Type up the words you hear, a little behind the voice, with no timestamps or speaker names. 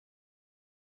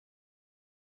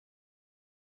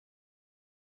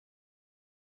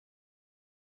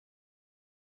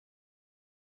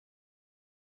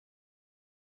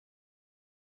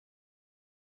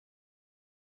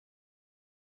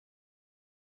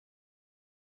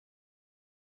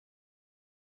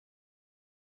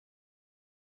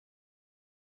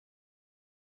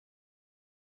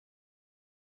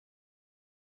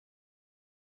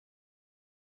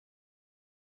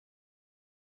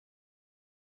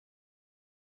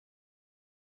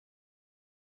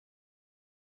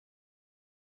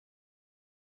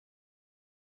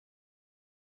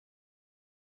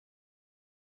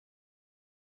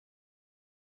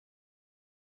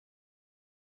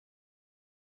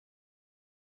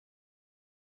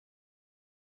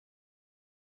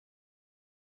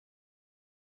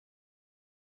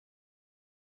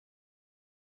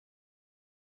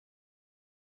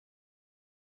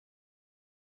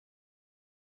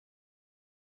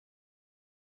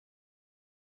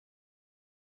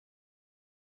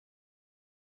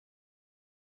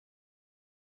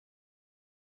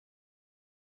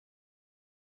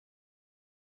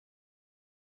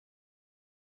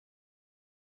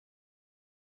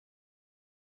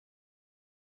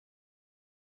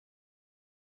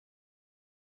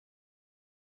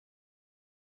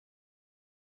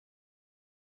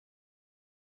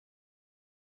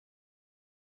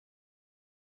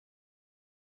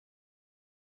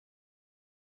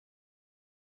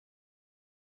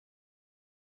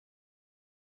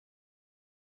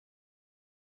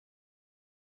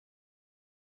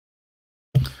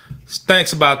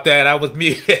Thanks about that. I was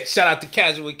muted. Shout out to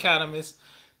Casual Economist.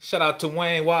 Shout out to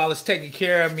Wayne Wallace taking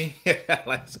care of me.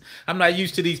 Like, I'm not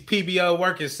used to these PBO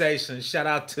working sessions. Shout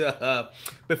out to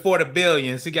Before the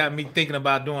Billions. He got me thinking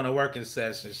about doing a working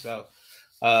session. So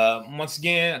once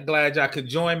again, glad y'all could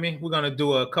join me. We're going to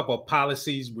do a couple of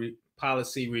policy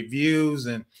reviews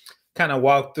and kind of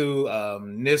walk through.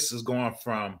 NIST is going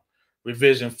from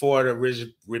revision 4 to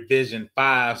revision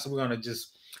 5. So we're going to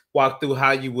just walk through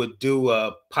how you would do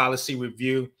a policy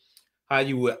review, how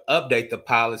you would update the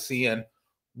policy, and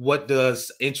what does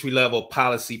entry-level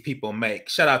policy people make.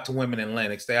 Shout out to Women in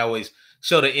Linux. They always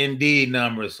show the Indeed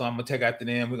numbers. So I'm going to take after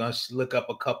them. We're going to look up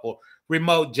a couple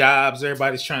remote jobs.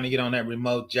 Everybody's trying to get on that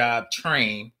remote job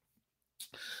train.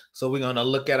 So we're going to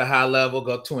look at a high level,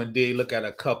 go to Indeed, look at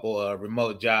a couple of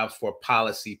remote jobs for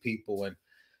policy people and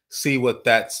see what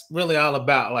that's really all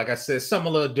about. Like I said, some a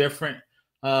little different.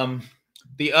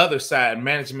 The other side,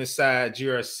 management side,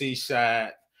 GRC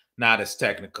side, not as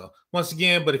technical. Once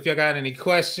again, but if you got any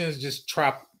questions, just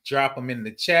drop them in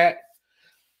the chat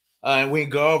and we can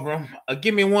go over them.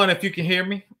 Give me one if you can hear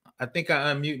me. I think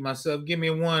I unmute myself. Give me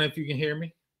one if you can hear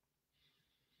me.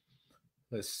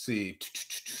 Let's see.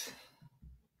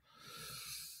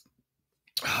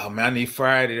 Oh, man, I need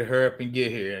Friday to hurry up and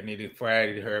get here. I need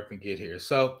Friday to hurry up and get here.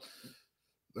 So,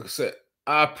 like I said,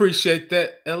 I appreciate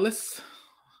that, Ellis.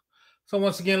 So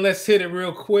once again, let's hit it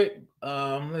real quick.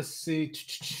 Let's see.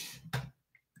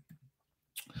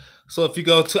 So if you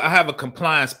go to, I have a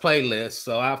compliance playlist.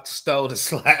 So I've stole the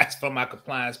slides from my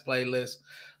compliance playlist,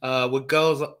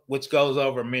 which goes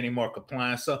over many more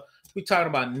compliance. So we're talking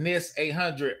about NIST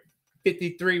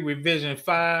 800-53 revision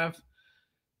 5,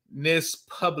 NIST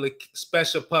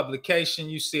special publication.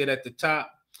 You see it at the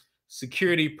top.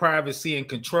 Security, privacy, and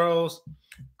controls.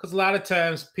 Because a lot of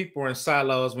times people are in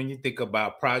silos when you think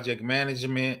about project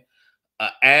management,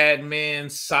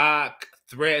 admin, SOC,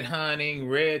 threat hunting,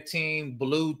 red team,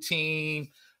 blue team,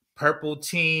 purple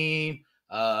team,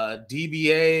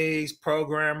 DBAs,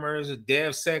 programmers,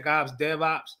 DevSecOps,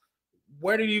 DevOps.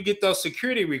 Where do you get those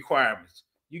security requirements?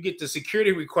 You get the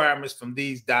security requirements from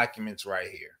these documents right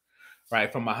here,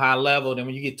 right? From a high level. Then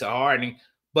when you get to hardening,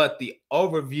 but the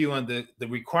overview and the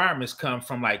requirements come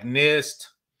from like NIST,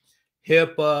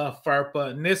 HIPAA,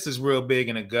 FERPA. NIST is real big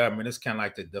in the government. It's kind of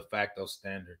like the de facto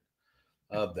standard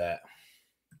of that.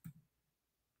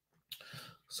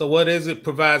 So what is it?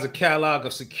 Provides a catalog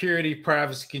of security,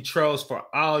 privacy controls for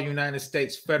all United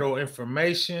States federal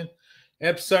information,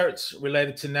 excerpts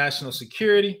related to national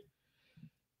security.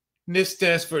 NIST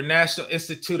stands for National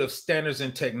Institute of Standards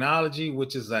and Technology,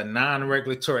 which is a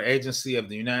non-regulatory agency of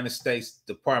the United States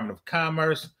Department of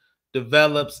Commerce.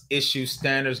 Develops, issues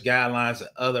standards, guidelines, and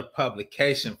other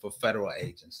publication for federal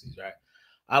agencies, right?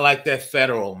 I like that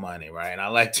federal money, right? And I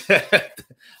like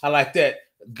that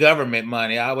government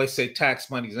money. I always say tax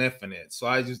money is infinite. So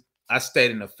I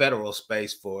stayed in the federal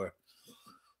space for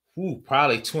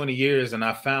probably 20 years and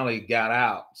I finally got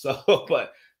out. So,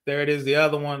 but there it is. The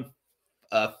other one,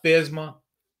 FISMA,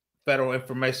 Federal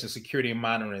Information Security and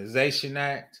Modernization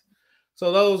Act.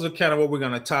 So those are kind of what we're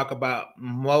going to talk about.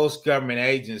 Most government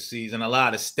agencies and a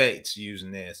lot of states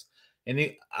using this. And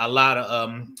a lot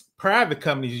of private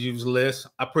companies use this.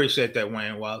 I appreciate that,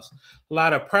 Wayne Wallace. A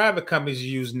lot of private companies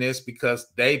use this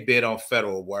because they bid on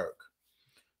federal work,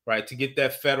 right? To get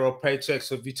that federal paycheck.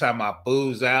 So if you're talking about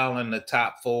Booz Allen, the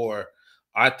top 4,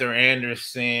 Arthur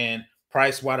Anderson,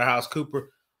 PricewaterhouseCoopers,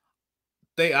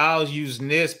 they all use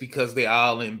NIST because they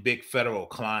all in big federal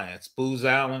clients. Booz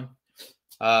Allen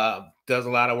does a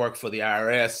lot of work for the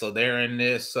IRS, so they're in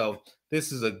this. So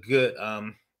this is a good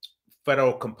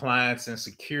federal compliance and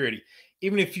security.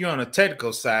 Even if you're on a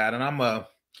technical side, and I'm going to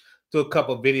do a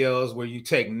couple of videos where you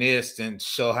take NIST and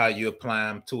show how you apply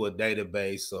them to a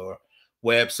database or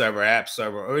web server, app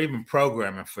server, or even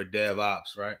programming for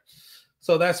DevOps, right?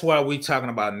 So that's why we're talking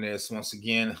about NIST once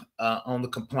again on the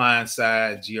compliance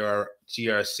side,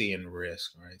 GRC and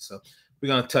risk, right? So we're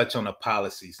going to touch on the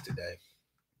policies today.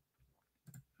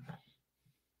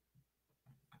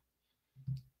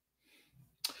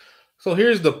 So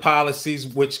here's the policies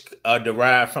which are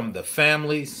derived from the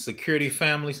families, security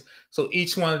families. So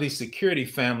each one of these security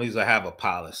families will have a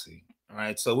policy, all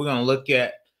right? So we're going to look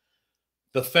at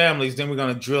the families, then we're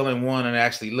going to drill in one and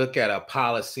actually look at a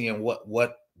policy and what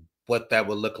that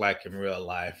would look like in real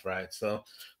life, right? So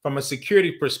from a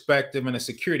security perspective and a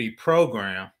security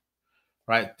program,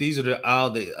 right, these are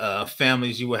all the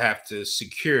families you would have to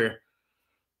secure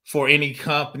for any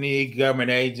company, government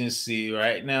agency.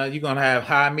 Right now, you're going to have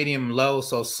high, medium, low.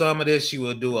 So some of this, you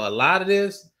will do a lot of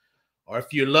this. Or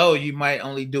if you're low, you might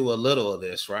only do a little of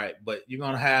this, right? But you're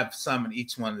going to have some in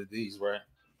each one of these, right?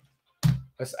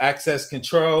 That's access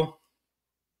control,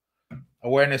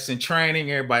 awareness and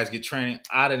training. Everybody's get training,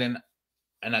 audit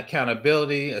and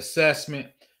accountability, assessment,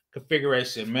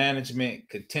 configuration management,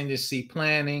 contingency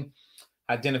planning,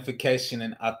 identification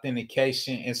and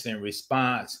authentication, incident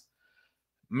response,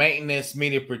 maintenance,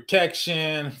 media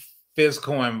protection,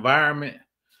 physical environment.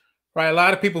 Right, a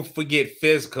lot of people forget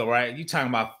physical. Right, you talking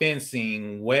about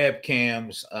fencing,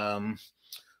 webcams.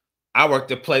 I worked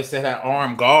at a place that had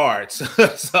armed guards,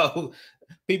 so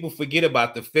people forget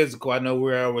about the physical. I know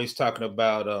we're always talking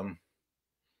about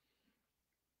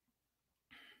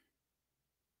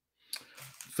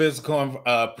physical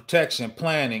protection,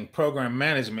 planning, program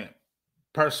management,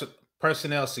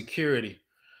 personnel security,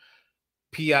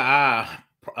 PII,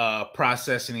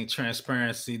 processing and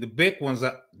transparency. The big ones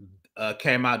that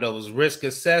came out though was risk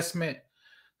assessment,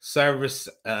 service,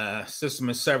 system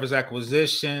and service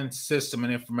acquisition, system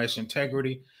and information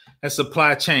integrity, and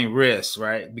supply chain risk,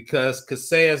 right? Because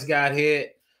Kaseya's got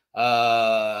hit.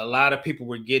 A lot of people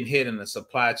were getting hit in the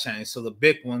supply chain. So the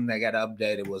big one that got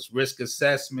updated was risk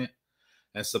assessment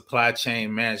and supply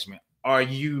chain management. Are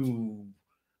you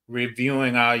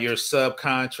reviewing all your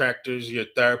subcontractors, your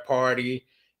third party,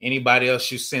 anybody else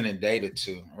you're sending data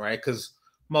to, right? Because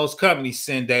most companies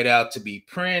send data out to be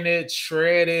printed,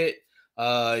 shredded.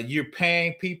 You're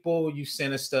paying people, you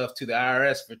sending stuff to the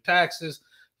IRS for taxes,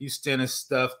 you sending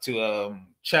stuff to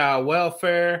child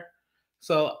welfare.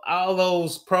 So all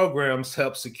those programs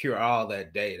help secure all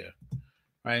that data,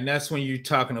 right? And that's when you're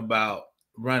talking about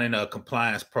running a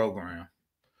compliance program.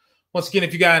 Once again,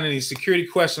 if you got any security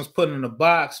questions, put them in the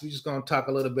box. We're just going to talk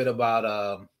a little bit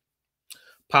about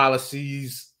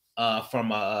policies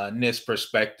from a NIST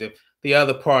perspective. The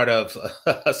other part of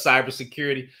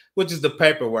cybersecurity, which is the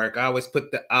paperwork, I always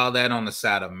put all that on the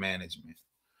side of management,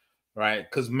 right?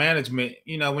 Because management,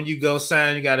 you know, when you go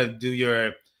sign, you got to do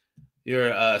your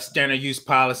standard use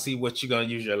policy, what you're going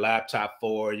to use your laptop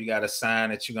for. You got to sign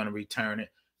that you're going to return it.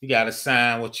 You got to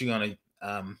sign what you're going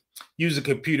to use a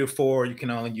computer for. You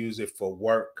can only use it for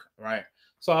work, right?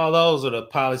 So all those are the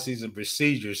policies and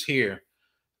procedures here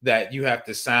that you have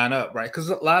to sign up, right? Because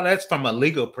a lot of that's from a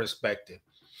legal perspective.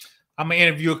 I'm gonna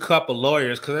interview a couple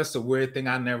lawyers because that's the weird thing.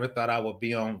 I never thought I would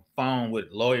be on phone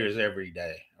with lawyers every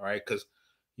day, right? Because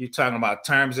you're talking about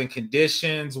terms and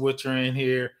conditions, which are in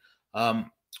here.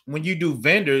 When you do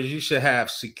vendors, you should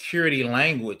have security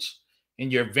language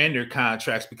in your vendor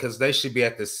contracts because they should be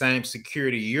at the same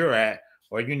security you're at,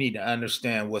 or you need to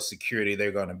understand what security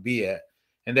they're going to be at.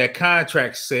 And that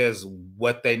contract says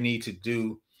what they need to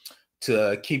do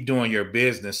to keep doing your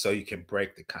business so you can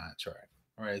break the contract,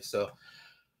 right? So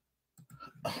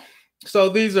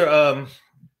these are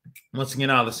once again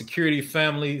all the security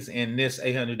families in NIST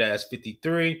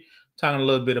 800-53. Talking a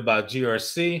little bit about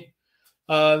GRC.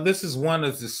 This is one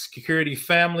of the security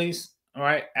families, all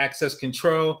right, access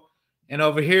control. And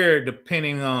over here,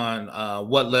 depending on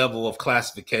what level of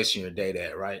classification your data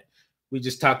at, right? We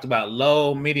just talked about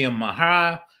low, medium, or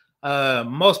high.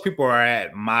 Most people are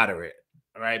at moderate,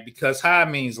 right? Because high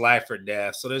means life or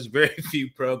death. So there's very few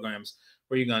programs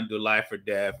where you're going to do life or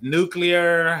death.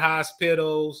 Nuclear,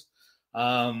 hospitals,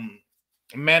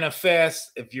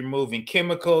 manifest, if you're moving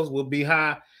chemicals, will be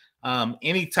high.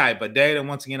 Any type of data.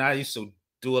 Once again, I used to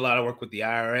do a lot of work with the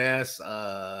IRS,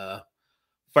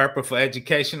 FERPA for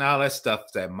education, all that stuff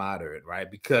is at moderate, right?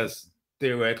 Because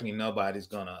theoretically nobody's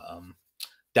gonna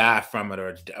die from it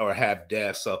or have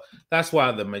death. So that's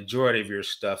why the majority of your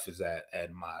stuff is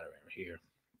at moderate here.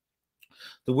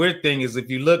 The weird thing is if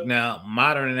you look now,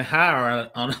 moderate and high are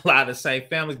on a lot of the same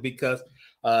families because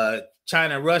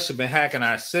China and Russia have been hacking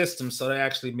our system, so they're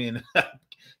actually been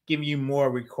giving you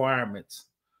more requirements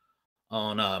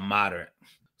on moderate.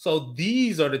 So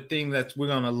these are the things that we're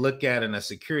going to look at in a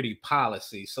security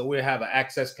policy. So we have an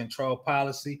access control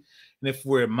policy. And if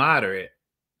we're moderate,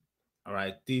 all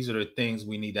right, these are the things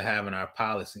we need to have in our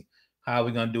policy. How are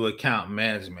we going to do account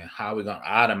management? How are we going to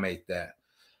automate that?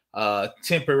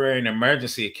 Temporary and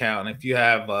emergency account. And if you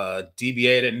have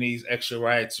deviated needs extra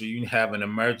rights or you have an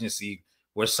emergency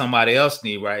where somebody else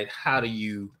needs, right, how do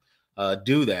you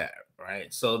do that,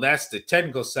 right? So that's the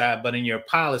technical side. But in your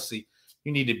policy,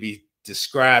 you need to be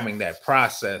describing that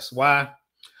process. Why?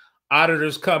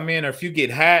 Auditors come in, or if you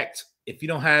get hacked, if you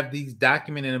don't have these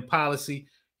documented in policy,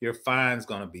 your fine's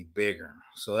going to be bigger.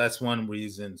 So that's one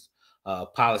reason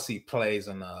policy plays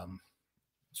an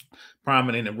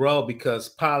prominent role, because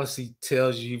policy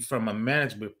tells you from a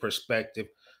management perspective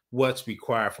what's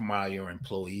required from all your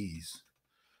employees,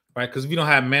 right? Because if you don't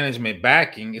have management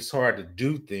backing, it's hard to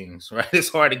do things, right? It's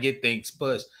hard to get things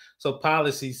pushed. So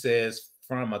policy says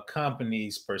from a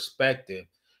company's perspective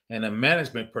and a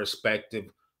management perspective,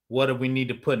 what do we need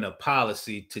to put in a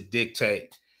policy to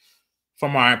dictate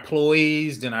from our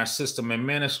employees, then our system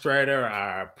administrator,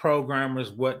 our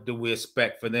programmers, what do we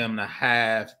expect for them to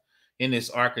have in this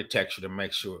architecture to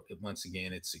make sure, once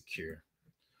again, it's secure.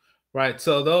 Right.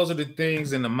 So those are the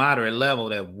things in the moderate level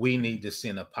that we need to see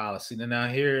in a policy. Now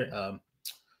here,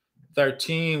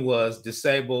 13 was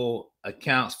disable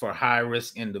accounts for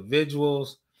high-risk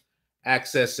individuals,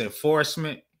 access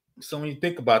enforcement. So when you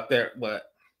think about that, what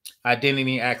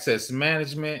identity access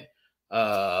management,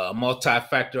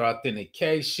 multi-factor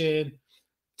authentication,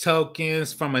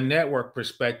 tokens from a network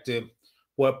perspective,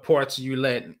 what ports are you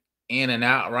letting in and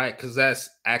out, right? Because that's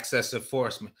access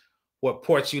enforcement. What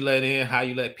ports you let in, how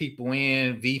you let people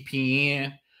in,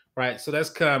 VPN, right? So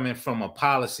that's coming from a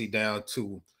policy down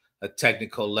to a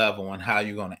technical level on how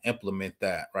you're going to implement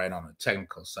that, right, on the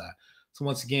technical side. So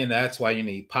once again, that's why you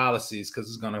need policies, because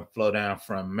it's going to flow down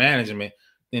from management.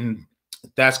 Then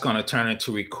that's going to turn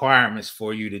into requirements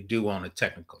for you to do on the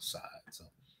technical side. So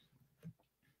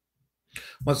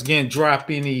once again, drop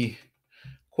any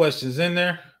questions in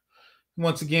there.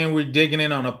 Once again, we're digging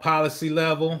in on a policy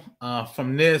level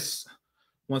from this.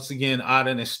 Once again,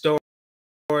 audit and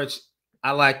storage.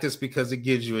 I like this because it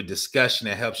gives you a discussion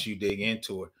that helps you dig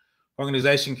into it.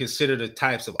 Organization consider the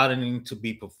types of auditing to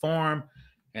be performed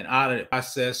and audit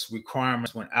process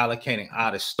requirements when allocating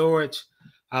audit storage.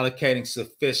 Allocating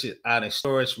sufficient audit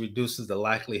storage reduces the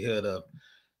likelihood of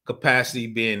capacity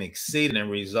being exceeded and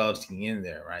resulting in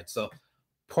there, right? So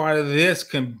part of this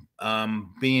can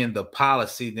be in the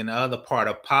policy. Then the other part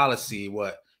of policy,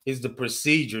 what is the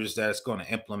procedures that's going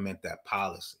to implement that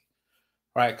policy,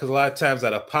 right? Because a lot of times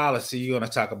at a policy, you're going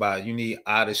to talk about you need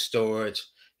audit storage.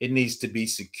 It needs to be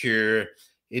secure.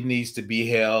 It needs to be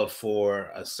held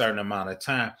for a certain amount of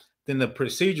time. Then the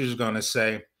procedure is going to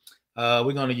say,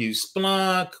 we're going to use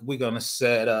Splunk. We're going to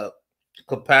set up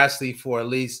capacity for at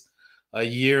least a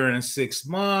year and 6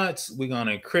 months. We're going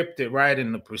to encrypt it, right?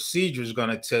 And the procedure is going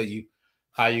to tell you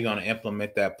how you're going to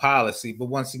implement that policy. But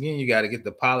once again, you got to get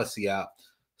the policy out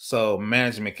so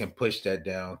management can push that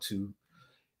down to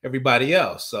everybody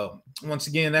else. So once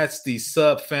again, that's the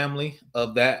subfamily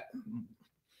of that.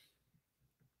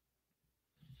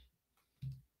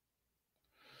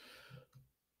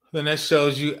 Then that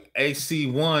shows you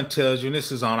AC1 tells you, and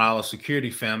this is on all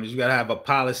security families, you got to have a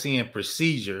policy and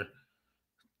procedure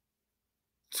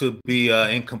to be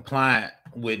in compliant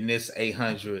with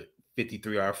NIST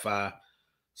 800-53R5.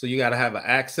 So you got to have an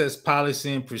access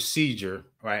policy and procedure,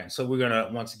 right? So we're going to,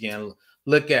 once again,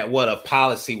 look at what a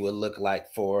policy would look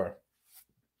like for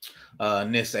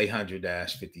NIST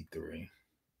 800-53.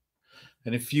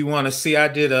 And if you want to see, I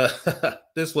did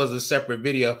this was a separate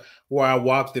video where I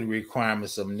walked through the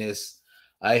requirements of NIST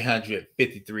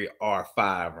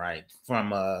 800-53R5, right?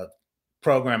 From a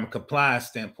program and compliance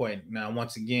standpoint. Now,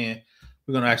 once again,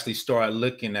 we're going to actually start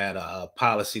looking at a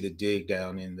policy to dig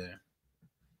down in there.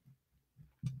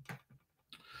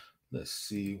 Let's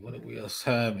see, what do we else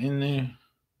have in there?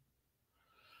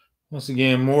 Once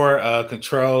again, more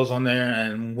controls on there.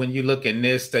 And when you look at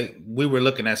this, we were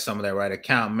looking at some of that, right?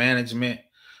 Account management,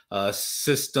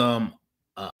 system,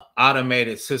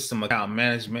 automated system account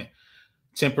management,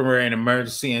 temporary and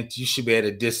emergency, and you should be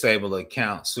able to disable the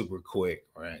account super quick,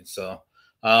 right? So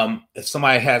if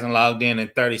somebody hasn't logged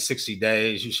in 30, 60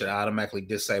 days, you should automatically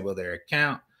disable their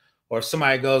account. Or if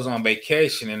somebody goes on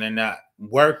vacation and they're not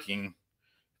working,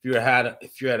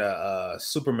 if you're at a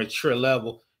super mature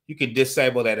level, you can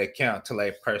disable that account till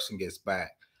a person gets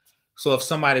back. So if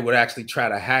somebody would actually try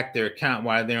to hack their account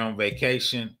while they're on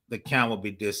vacation, the account will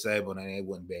be disabled and they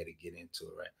wouldn't be able to get into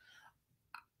it, right?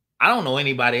 I don't know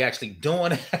anybody actually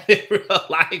doing that in real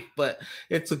life, but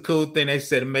it's a cool thing. They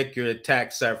said to make your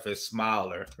attack surface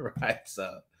smaller, right?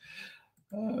 So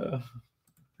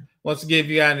once again, if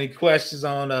you got any questions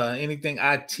on anything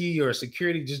IT or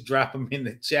security, just drop them in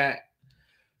the chat.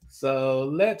 So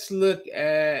let's look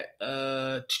at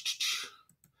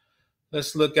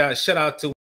shout out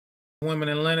to Women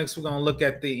in Linux. We're gonna look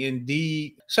at the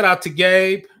Indeed. Shout out to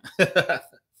Gabe.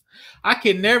 I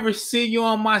can never see you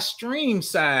on my stream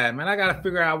side, man. I gotta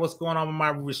figure out what's going on with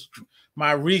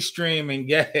my restream and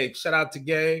Gabe. Shout out to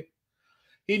Gabe.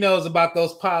 He knows about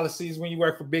those policies. When you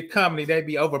work for big company, they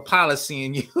be over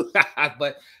policying you.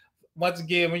 But once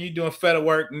again, when you're doing federal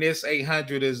work, NIST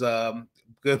 800 is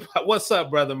good. What's up,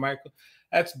 brother Michael?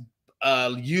 That's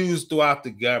used throughout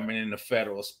the government in the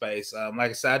federal space.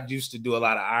 Like I said, I used to do a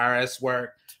lot of IRS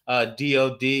work,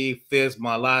 DOD,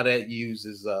 FISMA. A lot of that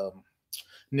uses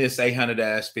NIST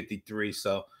 800-53.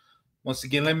 So once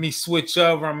again, let me switch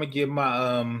over. I'm gonna get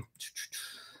my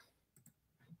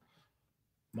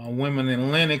my Women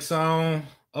in Linux on.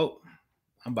 Oh,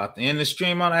 I'm about to end the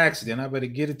stream on accident. I better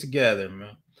get it together,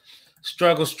 man.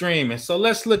 Struggle streaming. So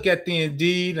let's look at the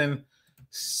Indeed and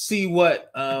see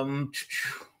what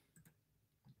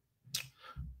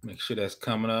make sure that's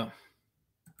coming up.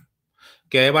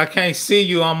 Gabe, I can't see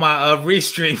you on my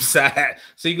restream side,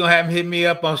 so you're gonna have to hit me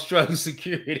up on Struggle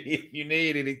Security if you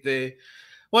need anything.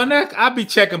 Well, next I'll be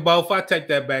checking both. I take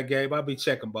that back, Gabe. I'll be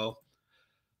checking both.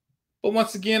 But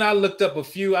once again, I looked up a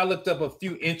few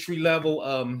entry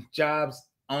level jobs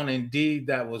on Indeed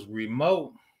that was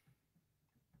remote.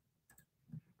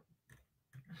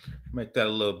 Make that a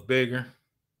little bigger.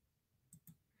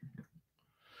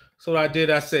 So what I did,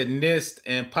 I said NIST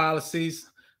and policies.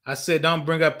 I said don't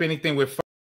bring up anything with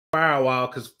firewall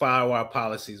because firewall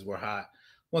policies were hot.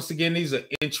 Once again, these are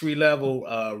entry level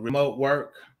remote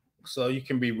work, so you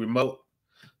can be remote,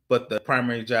 but the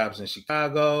primary jobs in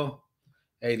Chicago,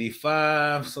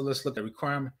 85. So let's look at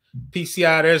requirement.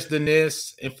 PCI, there's the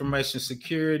NIST, information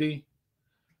security,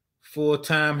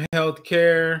 full-time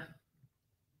healthcare,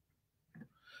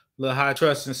 little high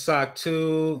trust in SOC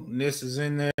 2. NIST is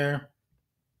in there.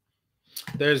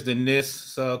 There's the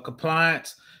NIST. So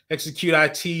compliance, execute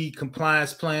IT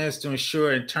compliance plans to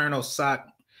ensure internal SOC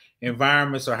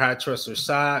environments are high trust or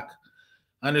SOC.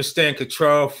 Understand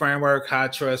control framework, high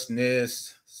trust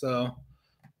NIST. So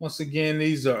once again,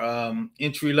 these are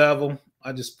entry level.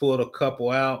 I just pulled a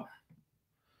couple out.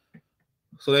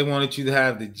 So they wanted you to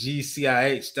have the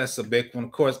GCIH. That's a big one.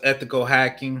 Of course, ethical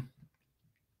hacking.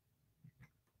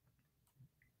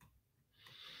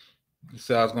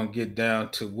 So I was going to get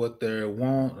down to what they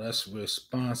want. That's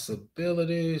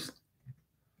responsibilities.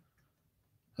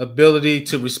 Ability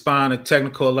to respond to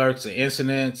technical alerts and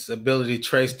incidents. Ability to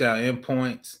trace down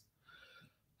endpoints.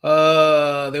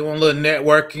 They want a little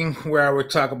networking, where I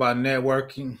would talk about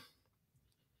networking.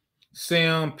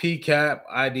 SIM, PCAP,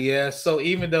 IDS. So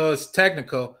even though it's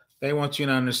technical, they want you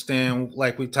to understand,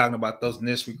 like we're talking about those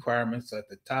NIST requirements at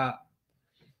the top.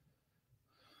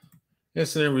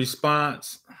 Incident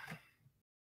response.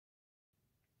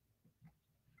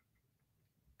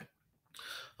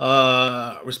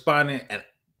 Responding at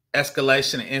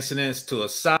escalation of incidents to a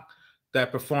SOC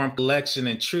that perform collection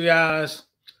and triage.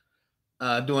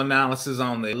 Do analysis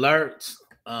on the alerts.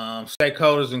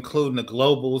 Stakeholders, including the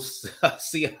global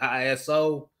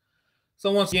CISO.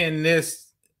 So once again,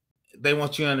 they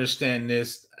want you to understand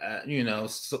this,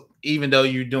 so even though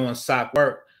you're doing SOC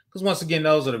work, because once again,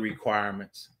 those are the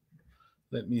requirements.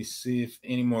 Let me see if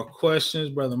any more questions.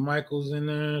 Brother Michael's in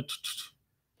there.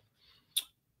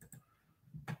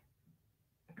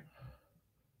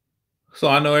 So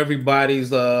I know everybody's,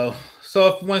 so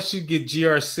if once you get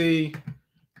GRC,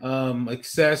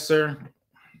 accessor,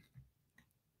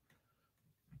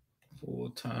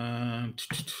 full-time,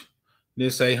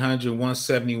 NIST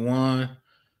 800-171,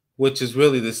 which is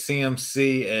really the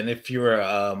CMC. And if you're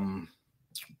a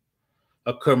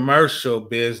commercial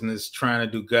business trying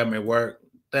to do government work,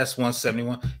 that's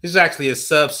 171. It's actually a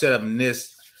subset of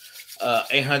NIST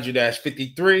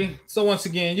 800-53. So once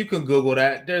again, you can Google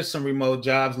that. There's some remote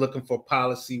jobs looking for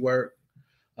policy work.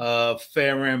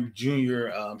 FARM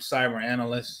junior cyber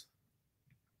analyst.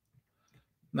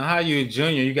 Now, how you a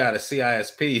junior? You got a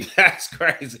CISP. That's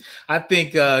crazy. I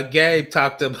think Gabe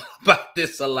talked about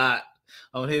this a lot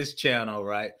on his channel,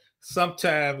 right?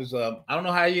 Sometimes I don't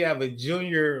know how you have a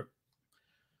junior.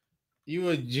 You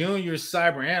a junior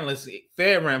cyber analyst.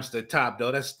 FedRAMP's the top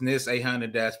though. That's NIST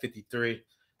 800-53.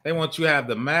 They want you to have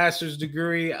the master's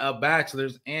degree, a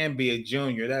bachelor's, and be a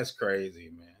junior. That's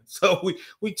crazy, man. So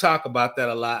we talk about that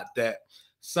a lot. That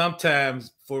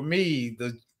sometimes for me,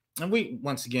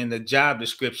 once again, the job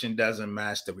description doesn't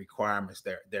match the requirements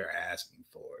they're asking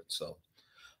for it. So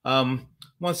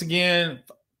once again,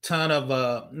 ton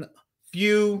of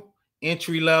few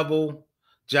entry level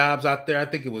jobs out there. I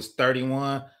think it was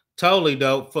 31. Totally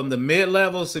dope. From the mid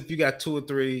levels, if you got 2 or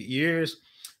 3 years,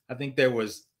 I think there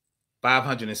was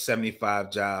 575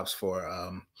 jobs for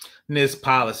NIST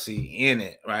policy in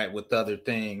it, right, with other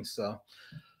things. So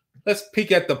let's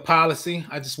peek at the policy.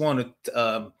 I just want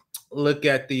to look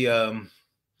at the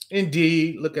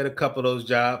Indeed, look at a couple of those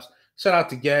jobs. Shout out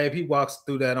to Gabe. He walks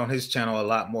through that on his channel a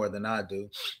lot more than I do.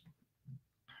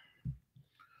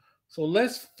 So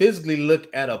let's physically look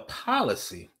at a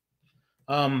policy.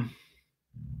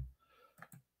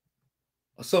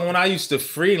 So when I used to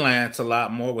freelance a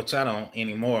lot more, which I don't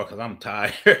anymore because I'm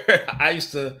tired,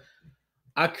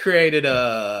 I created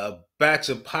a batch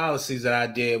of policies that I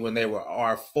did when they were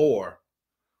R4,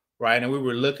 right? And we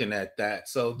were looking at that.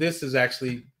 So this is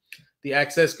actually the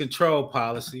access control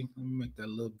policy. Let me make that a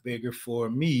little bigger for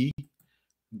me,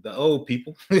 the old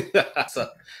people. So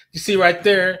you see right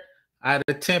there, I had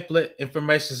a template,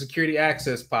 information security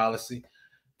access policy.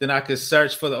 Then I could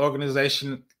search for the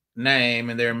organization name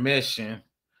and their mission,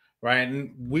 right?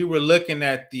 And we were looking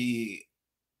at the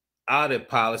audit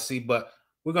policy, but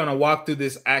we're going to walk through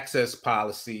this access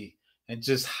policy and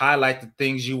just highlight the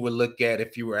things you would look at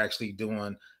if you were actually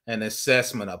doing an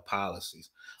assessment of policies.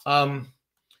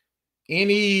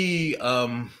 Any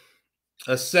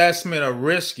assessment of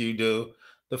risk you do,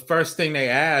 the first thing they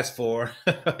ask for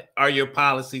are your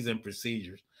policies and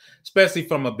procedures, especially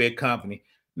from a big company.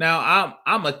 Now,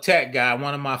 I'm a tech guy.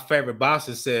 One of my favorite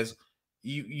bosses says,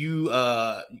 "You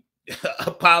a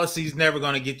policy is never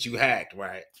going to get you hacked,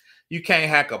 right? You can't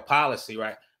hack a policy,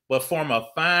 right? But from a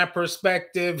fine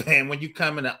perspective, and when you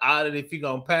come in to audit if you're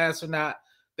gonna pass or not,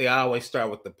 they always start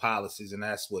with the policies, and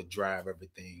that's what drives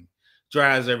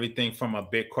everything from a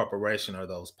big corporation or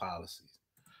those policies,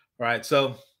 right?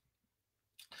 So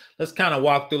let's kind of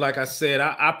walk through. Like I said,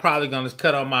 I probably gonna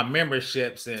cut on my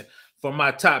memberships, and for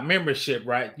my top membership,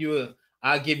 right?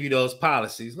 I'll give you those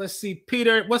policies. Let's see,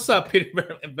 Peter. What's up,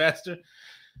 Peter Investor?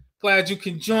 Glad you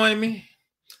can join me.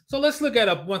 So let's look at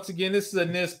it once again. This is a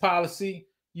NIST policy.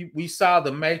 We saw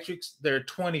the matrix. There are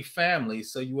 20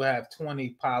 families, so you have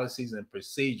 20 policies and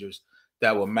procedures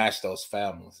that will match those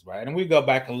families, right? And we go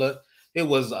back and look. It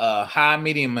was high,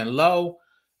 medium, and low.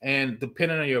 And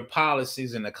depending on your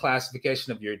policies and the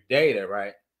classification of your data,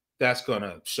 right, that's going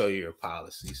to show you your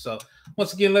policy. So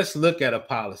once again, let's look at a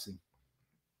policy.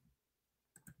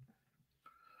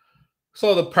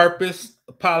 So the purpose,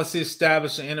 policy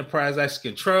establishing enterprise access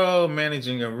control,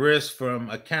 managing a risk from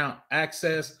account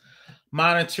access,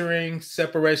 monitoring,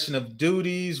 separation of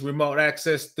duties, remote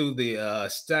access through the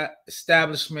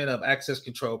establishment of access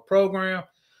control program.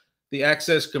 The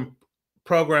access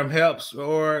program helps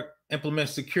or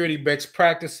implements security best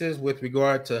practices with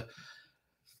regard to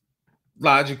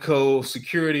logical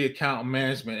security, account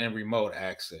management, and remote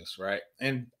access, right?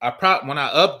 And when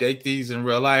I update these in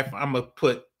real life, I'm gonna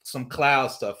put some cloud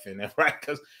stuff in there, right?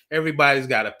 Because everybody's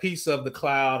got a piece of the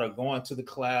cloud or going to the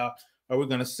cloud, or we're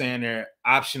gonna say in there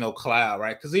optional cloud,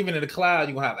 right? Because even in the cloud,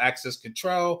 you will have access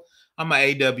control. I'm an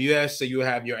AWS, so you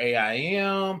have your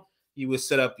AIM. You would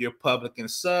set up your public and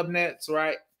subnets,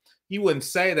 right? You wouldn't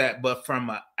say that, but from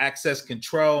an access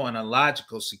control and a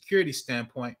logical security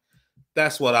standpoint,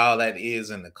 that's what all that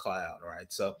is in the cloud,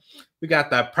 right? So we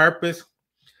got that purpose.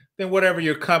 Then whatever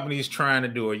your company is trying to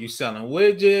do, are you selling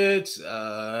widgets,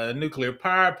 a nuclear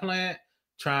power plant,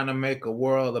 trying to make a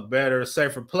world a better,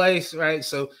 safer place, right?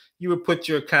 So you would put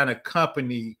your kind of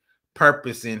company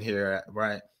purpose in here,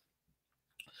 right?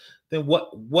 Then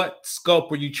what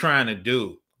scope are you trying to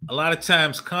do? A lot of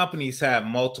times companies have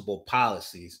multiple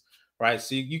policies, right?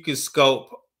 So you can scope,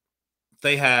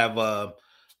 they have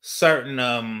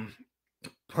certain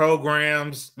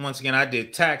programs. Once again, I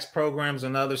did tax programs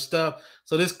and other stuff.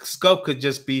 So this scope could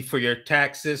just be for your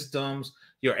tax systems,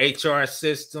 your HR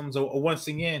systems, or once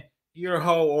again, your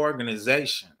whole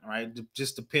organization, right? It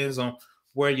just depends on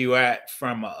where you at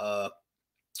from a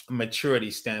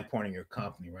maturity standpoint in your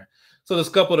company, right? So the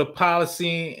scope of the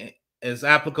policy is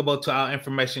applicable to our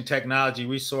information technology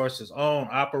resources owned,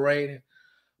 operated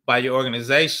by your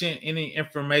organization. Any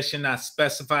information not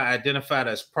specified, identified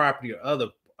as property or other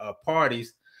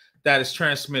parties that is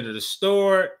transmitted or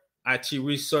stored. IT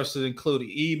resources include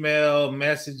email,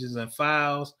 messages, and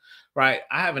files, right?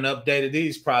 I haven't updated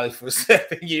these probably for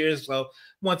 7 years. So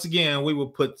once again, we will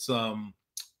put some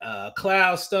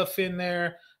cloud stuff in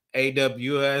there,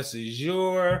 AWS,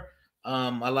 Azure.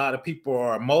 A lot of people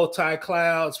are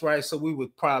multi-clouds, right? So we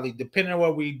would probably, depending on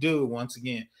what we do, once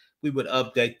again, we would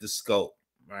update the scope,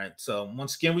 right? So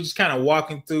once again, we're just kind of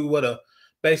walking through what a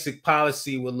basic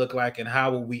policy would look like and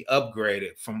how would we upgrade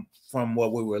it from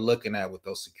what we were looking at with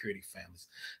those security families.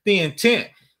 The intent,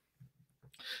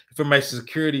 information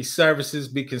security services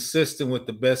be consistent with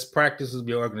the best practices of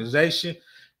your organization.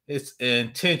 Its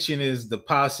intention is the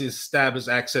policy establish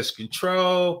access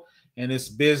control and its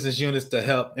business units to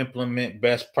help implement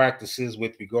best practices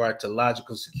with regard to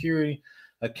logical security,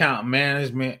 account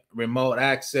management, remote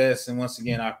access, and once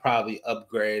again, I probably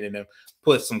upgrade and then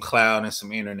put some cloud and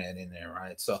some internet in there,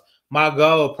 right? So my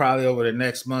goal probably over the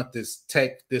next month is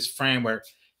take this framework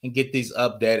and get these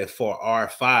updated for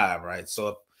R5, right?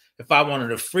 So if I wanted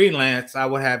to freelance, I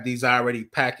would have these already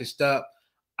packaged up.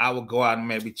 I would go out and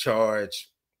maybe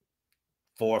charge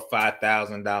 $4,000 or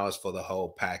 $5,000 for the whole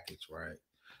package, right?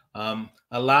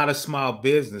 A lot of small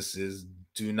businesses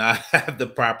do not have the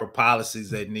proper policies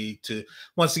they need to,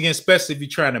 once again, especially if you're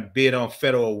trying to bid on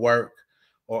federal work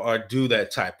or do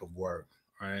that type of work,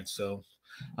 right? So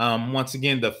once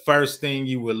again, the first thing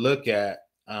you would look at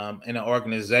in an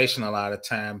organization a lot of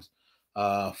times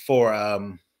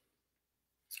for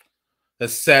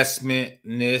assessment,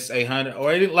 NIST 800,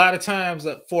 or a lot of times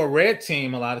for a red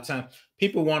team, a lot of times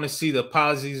people want to see the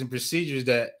policies and procedures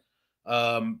that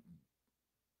um,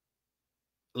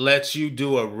 lets you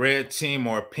do a red team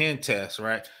or a pen test,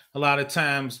 right? A lot of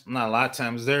times, not a lot of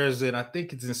times, there's it, I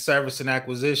think it's in service and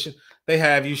acquisition, they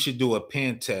have you should do a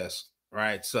pen test,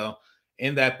 right? So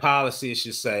in that policy, it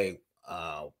should say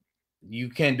you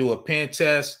can do a pen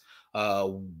test.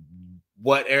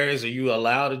 What areas are you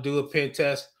allowed to do a pen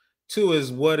test? Two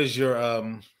is what is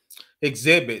your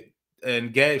exhibit?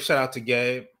 And Gabe, shout out to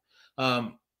Gabe.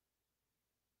 Um,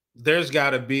 there's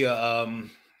got to be a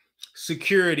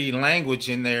security language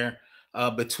in there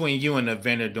between you and the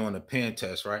vendor doing the pen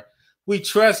test, right? We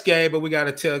trust Gabe, but we got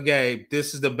to tell Gabe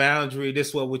this is the boundary. This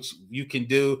is what you can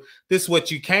do. This is what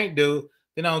you can't do.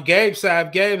 You know, Gabe's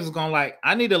side, Gabe is going like,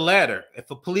 I need a letter. If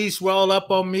a police roll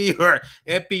up on me or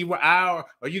FBI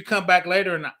or you come back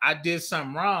later and I did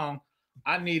something wrong,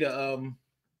 I need a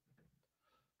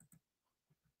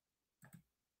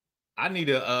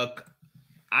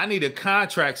I need a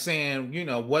contract saying, you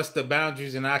know, what's the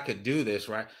boundaries and I could do this,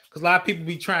 right? Because a lot of people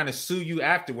be trying to sue you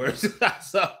afterwards.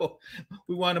 So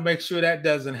we want to make sure that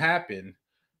doesn't happen,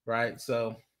 right?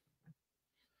 So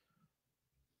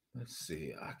let's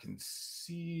see. I can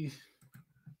see.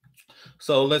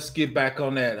 So let's get back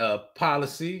on that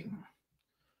policy.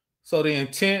 So the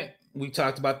intent, we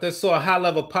talked about this. So a high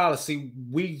level policy,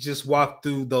 we just walked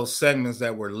through those segments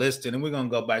that were listed and we're going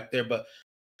to go back there. But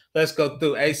let's go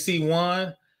through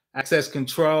AC1, access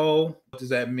control. What does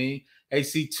that mean?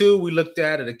 AC2, we looked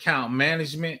at it, account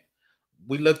management.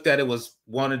 We looked at it was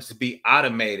wanted to be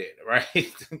automated,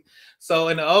 right? So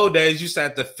in the old days, you used to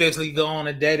have to physically go on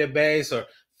a database or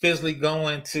physically go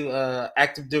into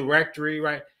Active Directory,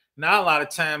 right? Now, a lot of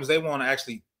times they want to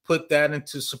actually put that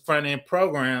into some front end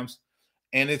programs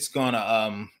and it's going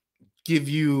to give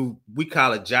you, we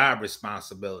call it job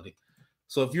responsibility.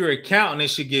 So if you're an accountant, it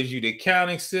should give you the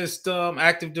accounting system,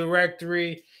 Active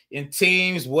Directory, in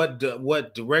Teams, what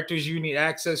directors you need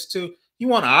access to. You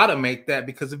want to automate that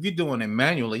because if you're doing it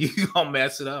manually, you're going to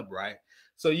mess it up, right?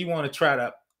 So you want to try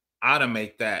to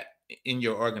automate that in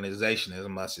your organization as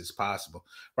much as possible,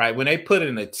 right? When they put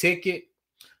in a ticket,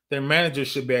 their manager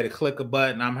should be able to click a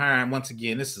button. I'm hiring, once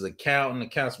again, this is accountant,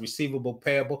 accounts receivable,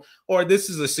 payable, or this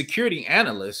is a security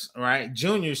analyst, right?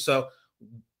 Junior. So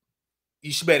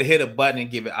you should be able to hit a button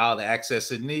and give it all the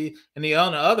access it needs. And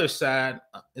on the other side,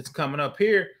 it's coming up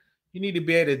here. You need to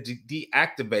be able to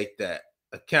deactivate that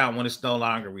account when it's no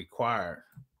longer required.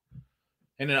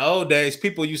 And in the old days,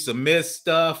 people used to miss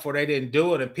stuff or they didn't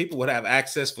do it, and people would have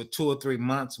access for 2 or 3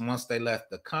 months once they left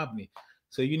the company.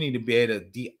 So you need to be able to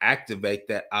deactivate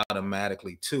that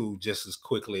automatically too, just as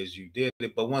quickly as you did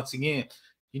it. But once again,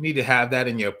 you need to have that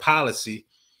in your policy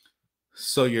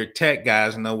so your tech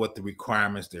guys know what the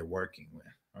requirements they're working with.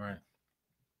 All right.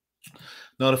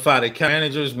 Notify the account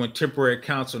managers when temporary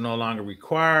accounts are no longer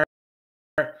required,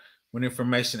 when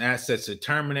information assets are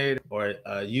terminated, or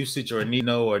usage or need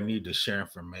to share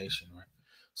information. Right.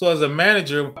 So as a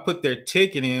manager, I put their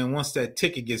ticket in. Once that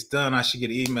ticket gets done, I should get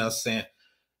an email saying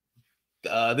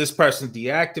this person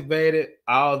deactivated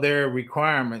all their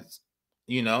requirements.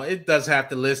 You know, it does have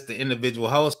to list the individual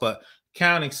hosts, but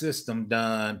accounting system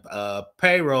done,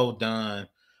 payroll done,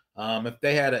 if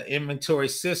they had an inventory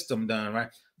system done, right?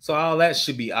 So all that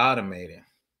should be automated,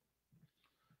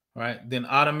 right? Then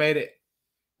automated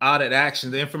audit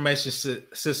action, the information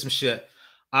system should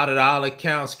audit all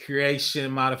accounts,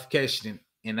 creation, modification,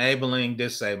 enabling,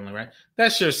 disabling, right?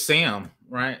 That's your SIM,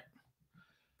 right?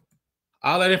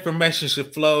 All that information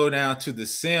should flow down to the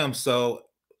SIM. So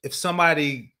if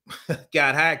somebody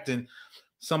got hacked and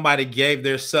somebody gave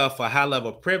their self a high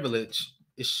level privilege,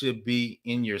 it should be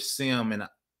in your SIM and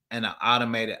an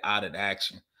automated audit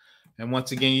action. And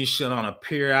once again, you should on a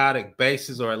periodic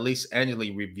basis or at least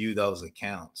annually review those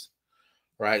accounts,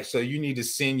 right? So you need to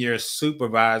send your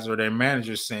supervisor or their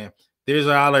manager saying, these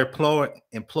are all their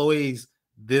employees.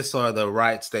 These are the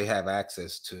rights they have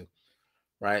access to,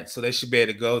 right? So they should be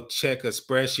able to go check a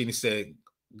spreadsheet and say,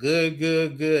 good,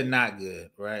 good, good, not good,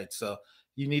 right? So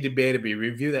you need to be able to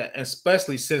review that, and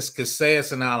especially since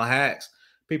Casillas and all the hacks,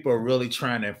 people are really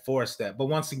trying to enforce that. But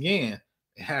once again,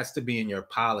 it has to be in your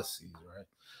policies, right?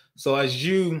 So as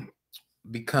you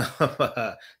become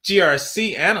a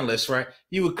GRC analyst, right,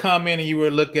 you would come in and you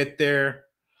would look at their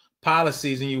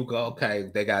policies and you would go, okay,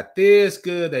 they got this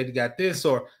good, they got this,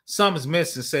 or something's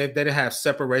missing. Say if they didn't have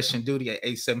separation duty at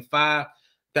 875,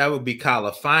 that would be called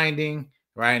a finding,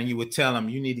 right? And you would tell them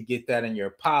you need to get that in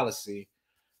your policy,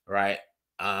 right?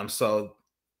 So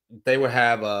they would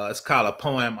have it's called a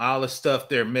poem, all the stuff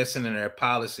they're missing in their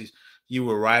policies. You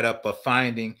would write up a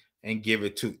finding and give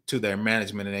it to their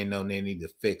management, and they know they need to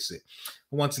fix it.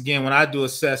 Once again, when I do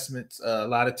assessments, a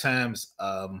lot of times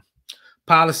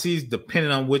policies,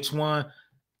 depending on which one,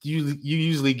 you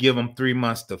usually give them 3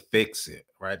 months to fix it,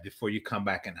 right, before you come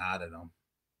back and audit them,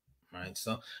 right?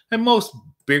 So, and most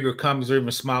bigger companies or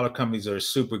even smaller companies are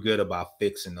super good about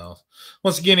fixing those.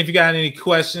 Once again, if you got any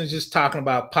questions, just talking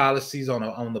about policies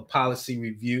on the policy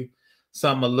review,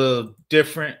 something a little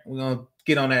different. We're gonna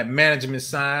get on that management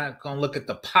side, gonna look at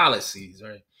the policies,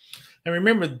 right? And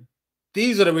remember,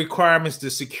 these are the requirements the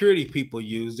security people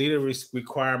use. These are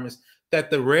requirements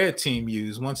that the red team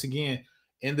use. Once again,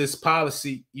 in this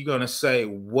policy, you're going to say,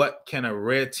 what can a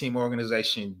red team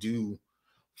organization do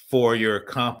for your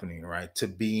company, right, to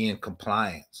be in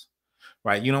compliance,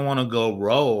 right? You don't want to go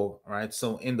rogue, right?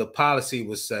 So in the policy, it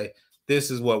would say, this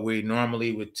is what we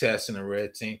normally would test in a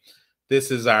red team.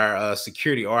 This is our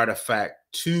security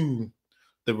artifact to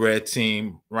the red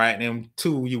team, right? And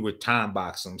two, you would time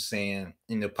box them, saying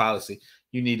in the policy,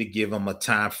 you need to give them a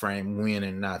time frame when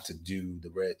and not to do the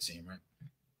red team, right?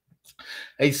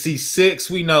 AC6,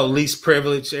 we know least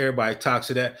privilege. Everybody talks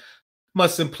to that.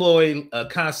 Must employ a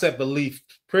concept of least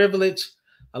privilege,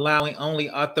 allowing only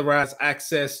authorized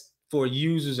access for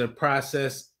users and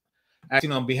process,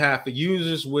 acting on behalf of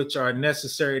users, which are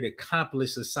necessary to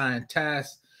accomplish assigned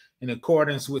tasks in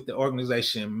accordance with the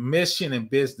organization mission and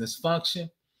business function.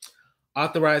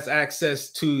 Authorized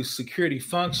access to security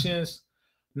functions,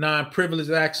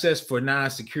 non-privileged access for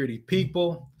non-security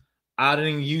people,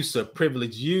 auditing use of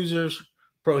privileged users,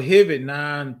 prohibit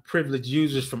non-privileged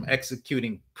users from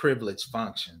executing privileged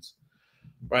functions,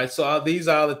 right? So these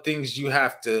are the things you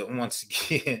have to, once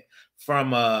again,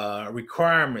 from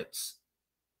requirements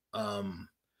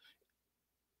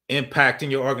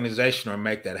impacting your organization or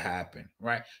make that happen,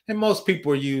 right? And most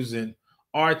people are using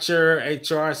Archer,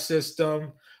 HR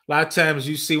system. A lot of times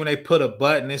you see when they put a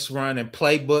button, it's running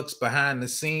playbooks behind the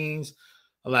scenes,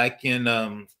 like in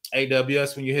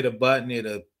AWS, when you hit a button,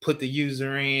 it'll put the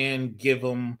user in, give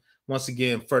them, once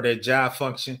again, for their job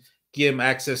function, give them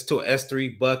access to an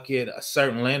S3 bucket, a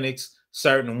certain Linux,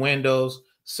 certain Windows,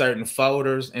 certain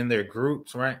folders in their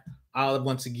groups, right? All of,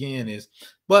 once again, is,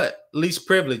 but least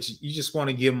privilege, you just want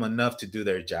to give them enough to do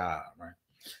their job, right?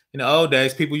 In the old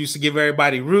days, people used to give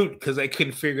everybody root because they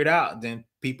couldn't figure it out. Then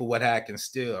people would hack and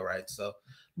steal, right? So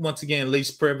once again,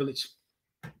 least privilege.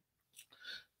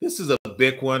 This is a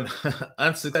big one.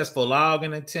 Unsuccessful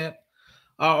login attempt.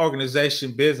 Our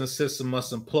organization business system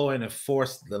must employ and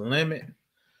enforce the limit.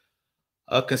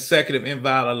 A consecutive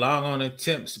invalid logon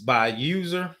attempts by a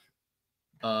user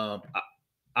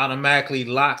automatically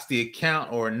locks the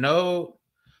account or node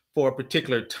for a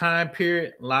particular time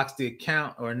period, locks the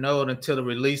account or node until the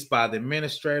release by the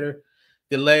administrator,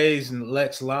 delays and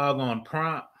neglects logon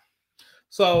prompt.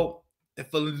 So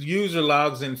if a user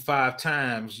logs in 5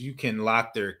 times, you can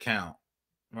lock their account,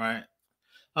 right?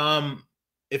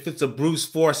 If it's a brute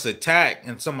force attack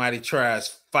and somebody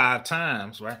tries 5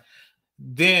 times, right,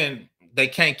 then they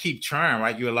can't keep trying,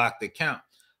 right? You lock the account.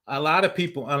 A lot of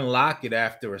people unlock it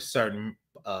after a certain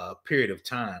period of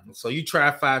time. So you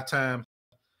try 5 times,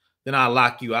 then I'll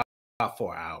lock you out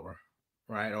for an hour,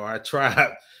 right? Or I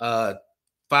try 5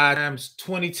 times,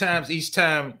 20 times, each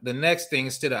time the next thing,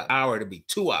 instead of an hour, to be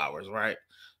 2 hours, right?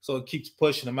 So it keeps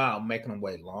pushing them out and making them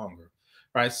wait longer,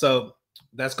 right? So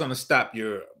that's going to stop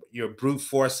your brute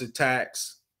force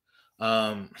attacks.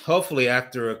 Hopefully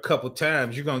after a couple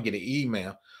times, you're going to get an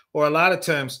email. Or a lot of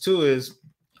times too is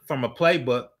from a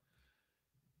playbook.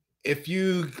 If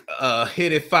you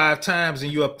hit it 5 times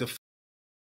and you up to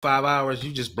 5 hours,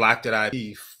 you just blocked that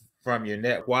IP from your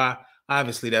net. Why?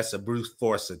 Obviously, that's a brute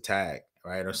force attack,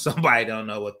 right? Or somebody don't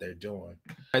know what they're doing.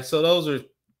 Right, so those are,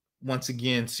 once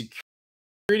again,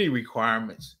 security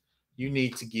requirements you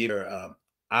need to get your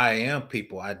IAM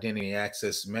people, identity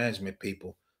access management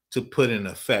people, to put in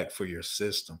effect for your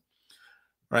system,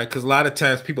 right? Because a lot of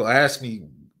times people ask me,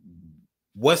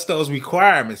 what's those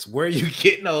requirements? Where are you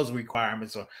getting those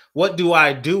requirements? Or what do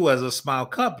I do as a small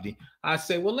company? I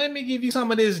say, well, let me give you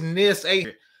some of this NIST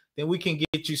 800. Then we can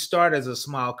get you started as a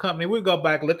small company. We'll go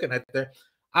back looking at that.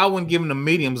 I wouldn't give them the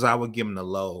mediums. I would give them the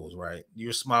lows, right?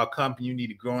 You're a small company. You need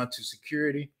to grow into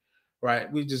security,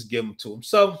 right? We just give them to them.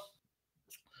 So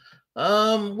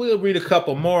we'll read a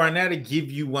couple more, and that'll give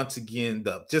you, once again,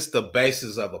 just the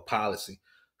basis of a policy.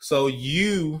 So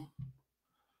you,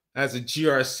 as a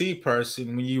GRC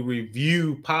person, when you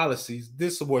review policies,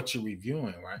 this is what you're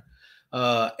reviewing,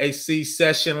 right? AC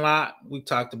session lock, we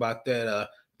talked about that.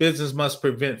 Business must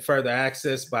prevent further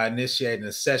access by initiating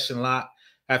a session lock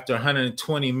after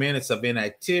 120 minutes of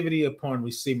inactivity upon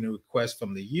receiving a request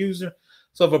from the user.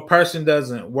 So if a person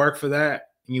doesn't work for that,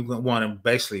 you want to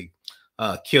basically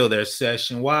kill their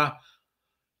session. Why?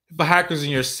 If a hacker's in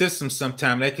your system,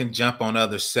 sometimes they can jump on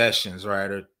other sessions,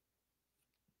 right? Or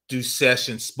do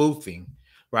session spoofing,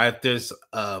 right? If there's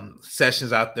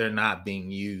sessions out there not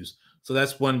being used. So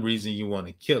that's one reason you want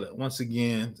to kill it. Once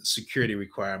again, security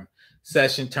requirement,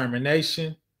 session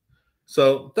termination.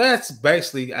 So that's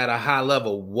basically at a high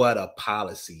level what a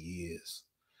policy is,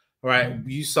 right?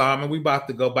 You saw, I mean, we about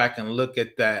to go back and look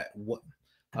at that.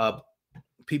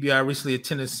 PBI recently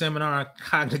attended a seminar on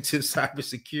cognitive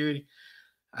cybersecurity.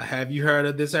 Have you heard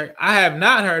of this area? I have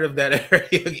not heard of that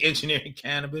area of engineering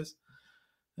cannabis.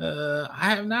 I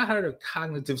have not heard of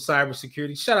cognitive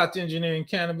cybersecurity. Shout out to engineering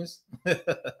cannabis.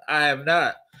 I have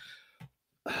not.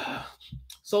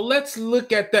 So let's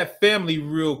look at that family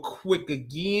real quick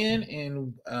again,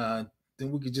 and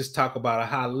then we could just talk about a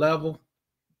high level.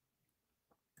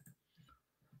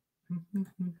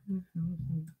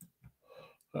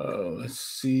 Let's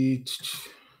see.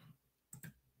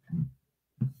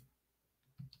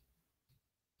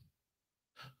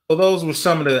 So those were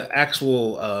some of the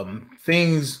actual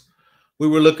things we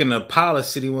were looking at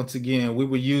policy. Once again, we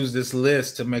would use this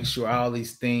list to make sure all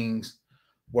these things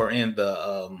were in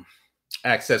the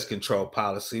access control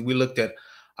policy. We looked at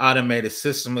automated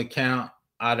system account,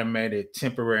 automated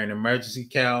temporary and emergency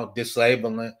account,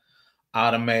 disabling,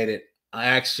 automated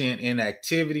action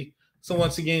inactivity. So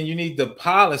once again, you need the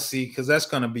policy because that's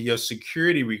going to be your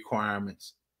security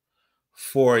requirements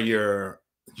for your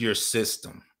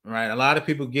system, right? A lot of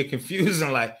people get confused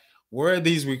and like, where are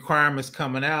these requirements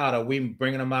coming out? Are we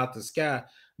bringing them out the sky?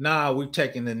 No, we're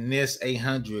taking the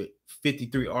NIST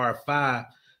 800-53R5.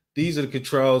 These are the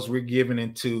controls we're giving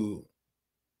into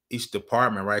each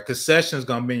department, right? Because sessions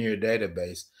going to be in your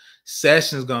database.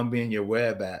 Sessions going to be in your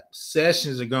web app.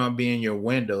 Sessions are going to be in your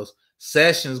Windows.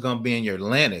 Sessions going to be in your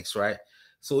Linux, right?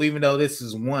 So even though this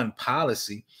is one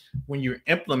policy, when you're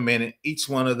implementing each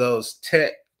one of those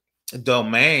tech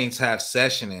domains have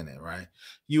session in it, right?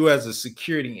 You as a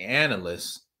security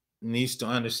analyst needs to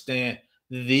understand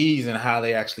these and how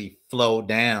they actually flow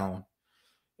down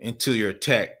into your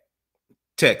tech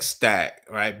stack,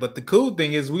 right? But the cool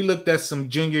thing is we looked at some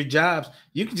junior jobs.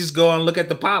 You can just go and look at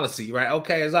the policy, right?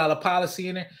 Okay, is all the policy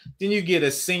in there? Then you get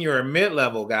a senior or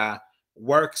mid-level guy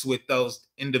works with those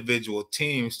individual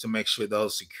teams to make sure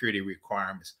those security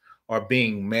requirements are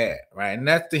being met, right? And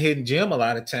that's the hidden gem a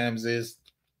lot of times is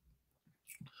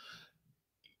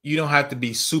you don't have to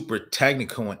be super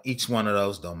technical in each one of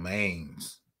those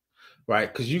domains,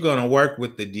 right? Because you're going to work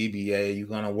with the DBA, you're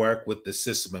going to work with the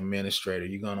system administrator,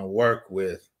 you're going to work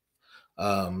with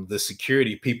the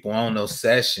security people on those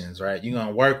sessions, right? You're going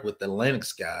to work with the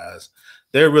Linux guys.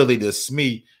 They're really the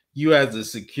SME. You as a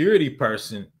security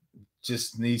person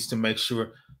just needs to make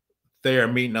sure they are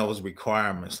meeting those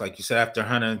requirements. Like you said, after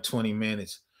 120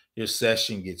 minutes, your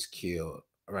session gets killed,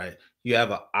 right? You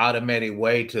have an automated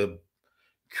way to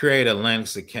create a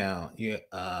Linux account,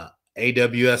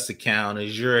 AWS account,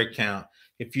 Azure account,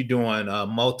 if you're doing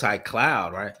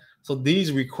multi-cloud, right? So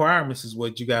these requirements is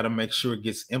what you got to make sure it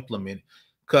gets implemented.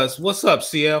 Because what's up,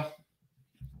 CL?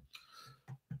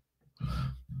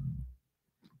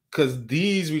 Because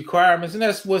these requirements, and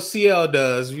that's what CL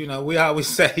does, you know, we always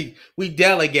say we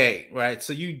delegate, right?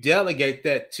 So you delegate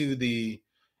that to the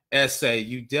SA,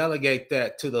 you delegate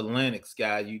that to the Linux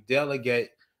guy, you delegate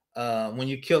when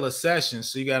you kill a session.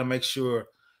 So you got to make sure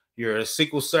your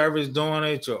SQL Server is doing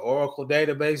it, your Oracle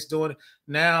database doing it.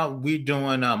 Now we're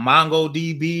doing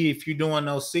MongoDB. If you're doing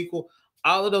those SQL,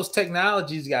 all of those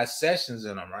technologies got sessions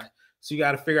in them, right? So you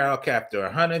got to figure out, okay, after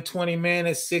 120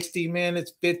 minutes, 60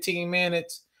 minutes, 15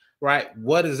 minutes, right?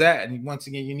 What is that? And once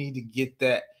again, you need to get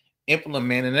that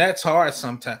implemented. And that's hard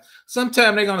sometimes.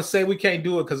 Sometimes they're going to say we can't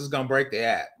do it because it's going to break the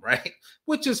app, right?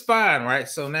 Which is fine, right?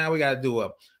 So now we got to do a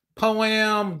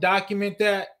POAM, document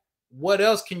that. What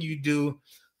else can you do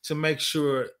to make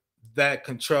sure that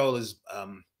control is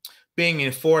being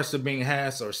enforced or being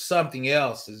hassled or something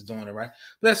else is doing it, right?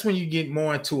 That's when you get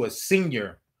more into a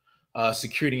senior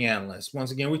security analyst.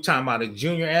 Once again, we're talking about a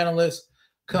junior analyst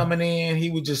coming in. He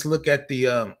would just look at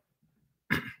the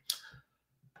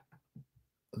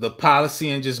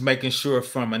policy and just making sure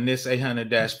from a NIST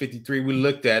 800-53, we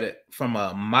looked at it from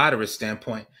a moderate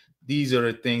standpoint. These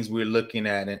are the things we're looking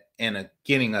at and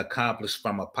getting accomplished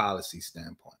from a policy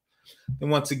standpoint. And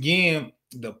once again,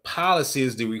 the policy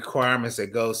is the requirements that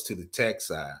goes to the tech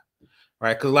side,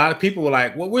 right? Because a lot of people were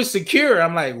like, well, we're secure.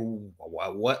 I'm like,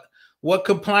 what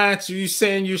compliance are you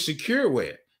saying you're secure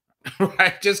with,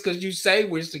 right? Just because you say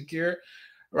we're secure,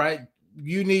 right?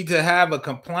 You need to have a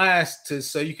compliance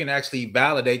so you can actually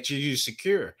validate you're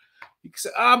secure. You can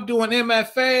say, oh, I'm doing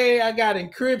MFA, I got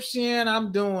encryption,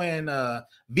 I'm doing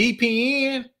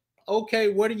VPN. okay,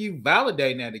 what are you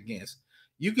validating that against?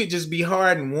 You could just be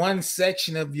hard in one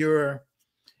section of your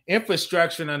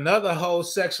infrastructure and another whole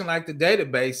section like the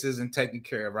database isn't taken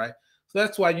care of, right? So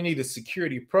that's why you need a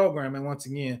security program. And once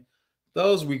again,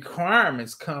 those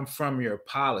requirements come from your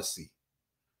policy,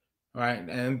 right?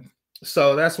 And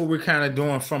so that's what we're kind of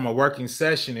doing from a working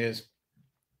session is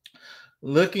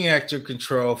looking at your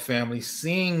control family,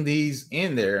 seeing these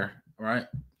in there, right?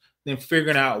 Then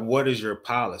figuring out what is your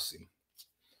policy,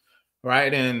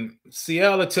 right? And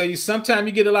CL will tell you sometimes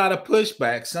you get a lot of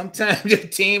pushback. Sometimes your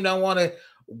team don't want to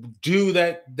do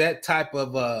that type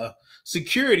of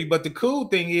security. But the cool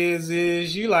thing is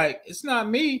you like, it's not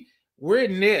me. We're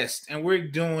NIST and we're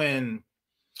doing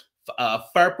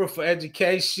FERPA for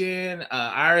education,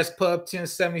 IRS Pub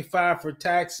 1075 for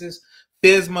taxes,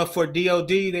 FISMA for DOD.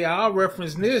 They all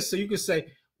reference NIST. So you can say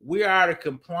we are out of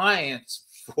compliance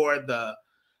for the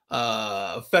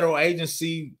federal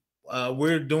agency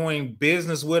we're doing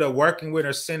business with or working with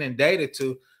or sending data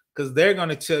to, because they're going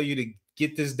to tell you to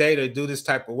get this data, do this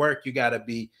type of work. You got to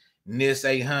be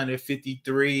NIST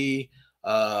 800-53,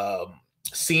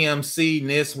 CMC,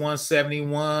 NIST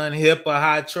 171, HIPAA,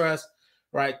 high trust,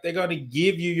 right? They're going to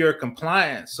give you your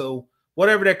compliance. So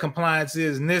whatever that compliance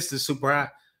is, NIST is super high.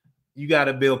 You got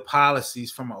to build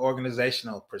policies from an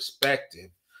organizational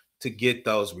perspective to get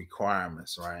those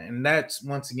requirements, right? And that's,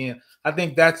 once again, I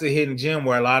think that's a hidden gem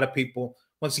where a lot of people,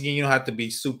 once again, you don't have to be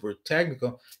super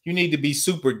technical. You need to be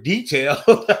super detailed,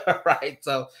 right?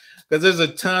 So, because there's a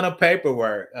ton of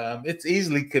paperwork. It's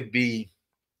easily could be,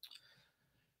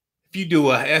 if you do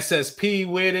a SSP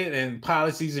with it and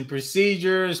policies and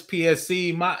procedures,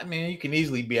 PSC, man, you can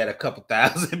easily be at a couple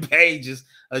thousand pages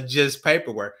of just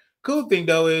paperwork. Cool thing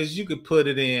though is you could put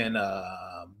it in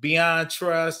Beyond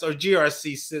Trust or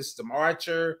GRC system,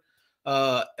 Archer,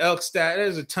 ElkStat.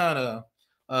 There's a ton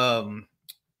of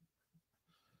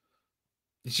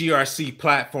GRC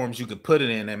platforms you could put it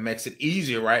in that makes it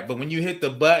easier, right? But when you hit the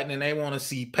button and they want to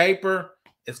see paper,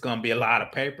 it's going to be a lot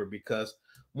of paper because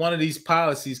one of these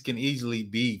policies can easily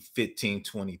be 15,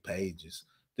 20 pages,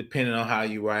 depending on how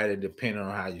you write it, depending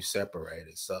on how you separate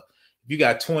it. So if you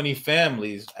got 20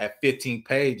 families at 15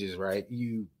 pages, right,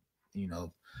 you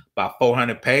know, about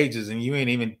 400 pages, and you ain't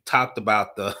even talked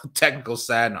about the technical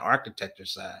side and the architecture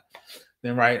side.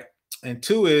 Then, right, and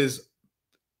two is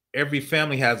every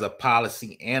family has a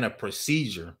policy and a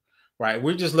procedure, right?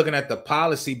 We're just looking at the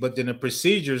policy, but then the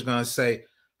procedure is going to say,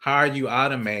 how are you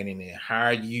automating it? How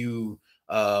are you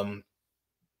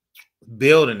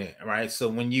building it, right? So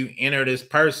when you enter this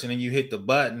person and you hit the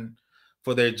button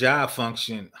for their job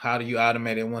function, how do you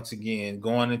automate it? Once again,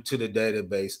 going into the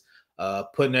database,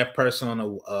 putting that person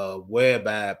on a web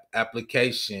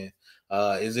application.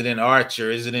 Is it in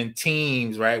Archer? Is it in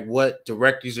Teams, right? What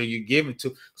directories are you giving to?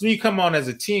 So when you come on as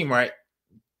a team, right,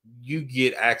 you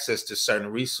get access to certain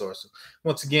resources.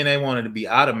 Once again, they want it to be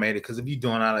automated because if you're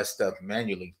doing all that stuff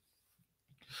manually,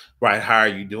 right, how are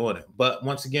you doing it? But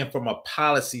once again, from a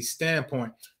policy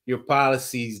standpoint, your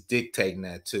policies dictating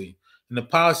that to you. And the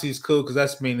policy is cool because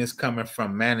that's mean it's coming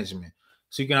from management.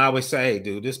 So you can always say, hey,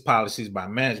 dude, this policy is by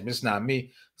management. It's not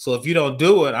me. So if you don't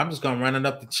do it, I'm just going to run it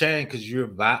up the chain because you're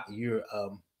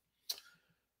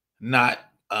not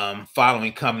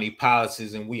following company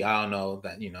policies. And we all know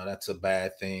that, that's a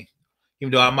bad thing.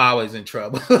 Even though I'm always in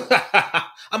trouble.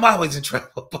 I'm always in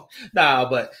trouble. No,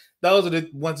 but those are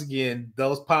once again,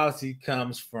 those policy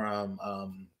comes from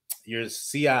your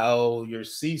CIO, your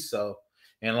CISO,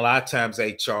 and a lot of times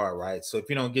HR, right? So if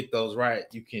you don't get those right,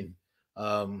 you can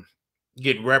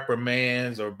get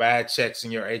reprimands or bad checks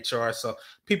in your HR. So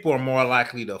people are more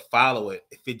likely to follow it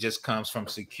if it just comes from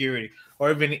security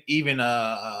or even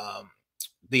the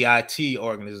IT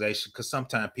organization, because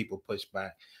sometimes people push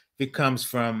back. If it comes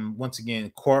from, once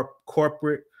again,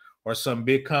 corporate or some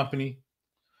big company,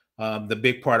 the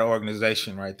big part of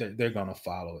organization, right, they're going to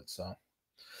follow it. So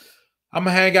I'm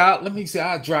going to hang out. Let me see.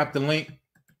 I'll drop the link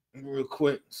real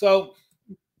quick. So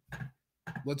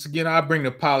once again, I'll bring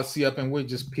the policy up and we'll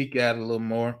just peek at it a little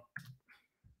more.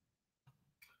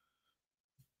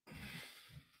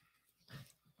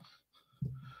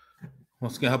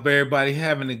 Once again, hope everybody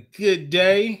having a good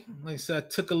day. Like I said, I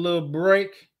took a little break.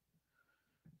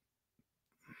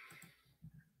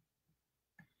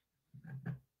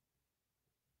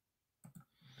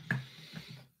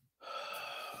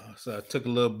 So I took a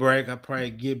little break. I'll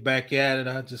probably get back at it.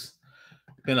 I just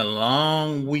been a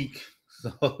long week.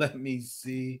 So let me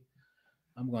see.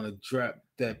 I'm going to drop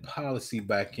that policy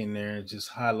back in there and just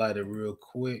highlight it real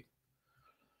quick.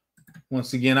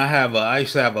 Once again, I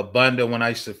used to have a bundle when I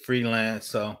used to freelance.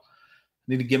 So I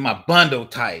need to get my bundle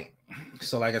tight.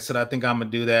 So like I said, I think I'm going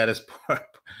to do that as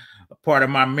a part of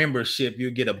my membership,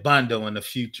 you'll get a bundle in the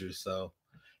future. So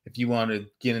if you want to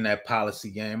get in that policy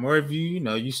game, or if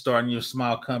you starting your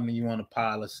small company, you want a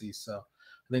policy. So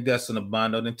I think that's in a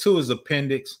bundle. Then 2 is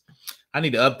appendix. I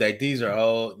need to update. These are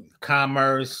old.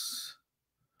 Commerce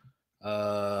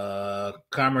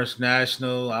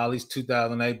National, all these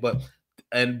 2008.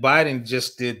 And Biden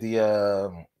just did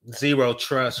the zero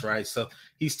trust, right? So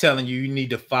he's telling you need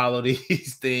to follow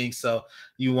these things so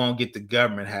you won't get the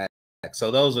government hacked. So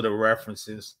those are the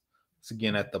references. It's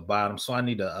again at the bottom. So I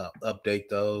need to update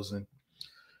those and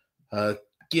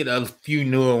get a few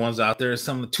newer ones out there.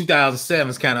 Some of 2007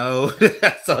 is kind of old.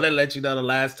 So they let you know the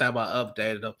last time I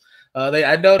updated them.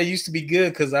 I know they used to be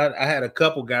good because I had a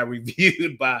couple got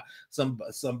reviewed by some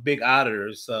big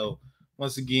auditors. So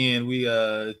once again, we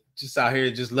just out here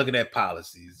just looking at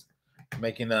policies,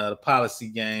 making the policy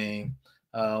game.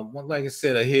 Like I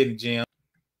said, a hidden gem.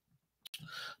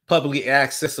 Publicly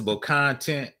accessible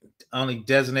content. Only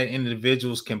designated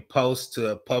individuals can post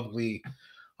to publicly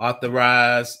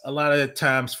authorized. A lot of the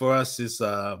times for us is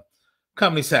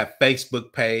companies have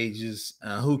Facebook pages.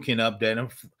 Who can update them?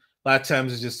 A lot of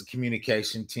times it's just a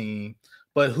communication team.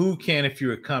 But who can, if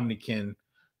you're a company, can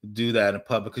do that in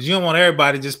public? Because you don't want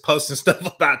everybody just posting stuff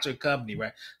about your company,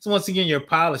 right? So once again, your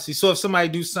policy. So if somebody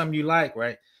do something you like,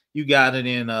 right, you got it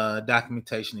in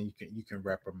documentation, and you can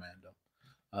reprimand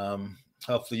them.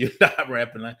 Hopefully you're not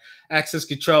reprimanding. Access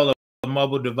control of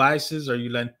mobile devices. Are you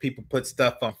letting people put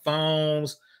stuff on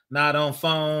phones, not on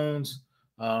phones?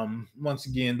 Once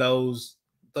again, those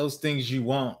things you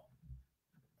want.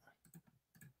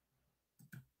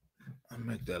 I'll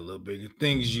make that a little bigger.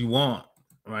 Things you want,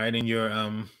 right? In your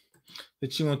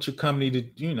that you want your company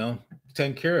to,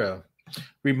 take care of.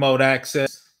 Remote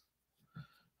access,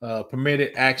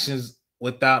 permitted actions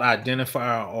without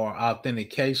identifier or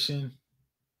authentication.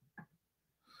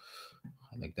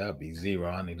 I think that would be 0.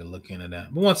 I need to look into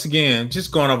that. But once again,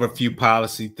 just going over a few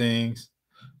policy things.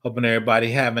 Hoping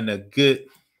everybody having a good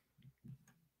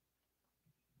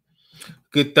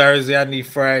Thursday. I need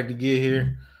Friday to get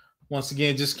here. Once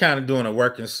again, just kind of doing a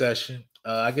working session.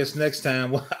 I guess next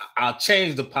time I'll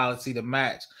change the policy to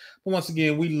match. But once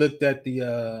again, we looked at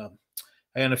the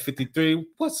 800-53.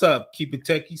 What's up, Keep It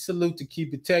Techie? Salute to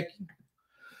Keep It Techie.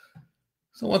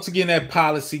 So once again, that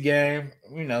policy game,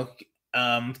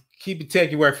 Keep It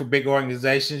Techie work for big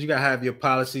organizations. You got to have your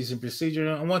policies and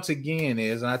procedures. And once again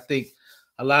and I think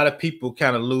a lot of people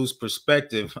kind of lose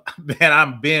perspective. Man,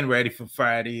 I'm been ready for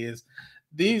Friday.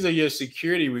 These are your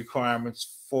security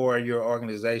requirements for your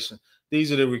organization.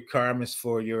 These are the requirements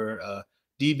for your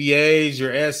DBAs,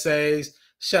 your essays.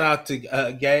 Shout out to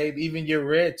Gabe, even your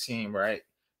red team, right?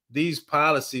 These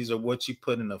policies are what you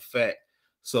put in effect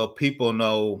so people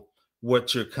know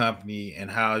what your company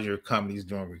and how your company is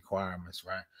doing requirements,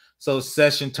 right? So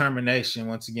session termination,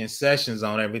 once again, sessions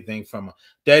on everything from a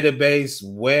database,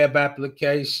 web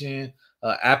application,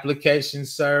 application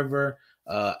server,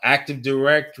 Active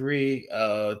Directory,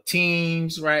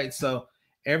 Teams, right? So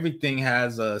everything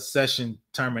has a session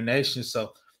termination.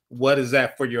 So what is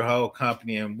that for your whole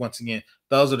company? And once again,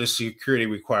 those are the security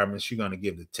requirements you're going to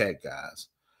give the tech guys,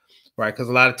 right? Because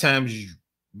a lot of times,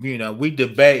 we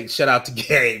debate. Shout out to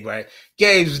Gabe, right?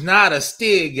 Gabe's not a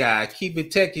STIG guy. Keep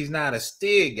It Techie's not a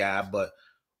STIG guy, but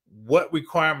what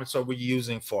requirements are we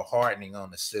using for hardening on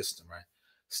the system, right?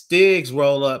 STIGs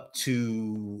roll up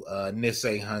to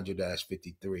NIST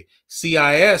 800-53.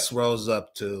 CIS rolls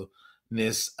up to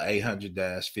NIST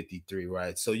 800-53,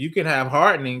 right? So you can have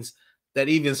hardenings that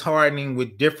even's hardening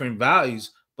with different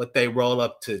values, but they roll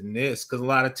up to NIST because a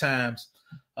lot of times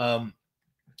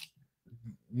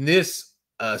NIST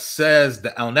says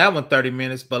that on that one 30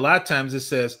 minutes, but a lot of times it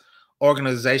says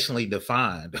organizationally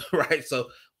defined, right? So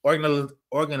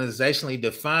organizationally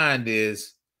defined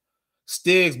is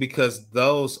STIGs because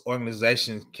those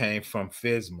organizations came from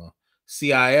FSMA.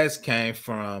 CIS came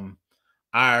from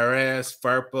IRS,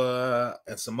 FERPA,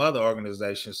 and some other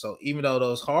organizations. So even though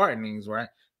those hardenings, right,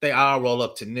 they all roll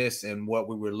up to NIST and what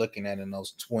we were looking at in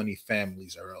those 20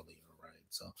 families earlier, right?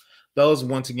 So those,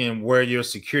 once again, where your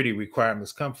security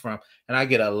requirements come from. And I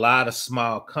get a lot of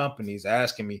small companies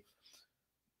asking me,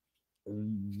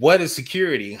 what is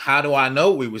security? How do I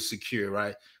know we were secure,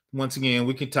 right? Once again,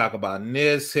 we can talk about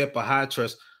NIST, HIPAA, high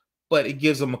trust, but it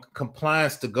gives them a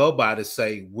compliance to go by to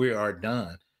say we are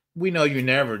done. We know you're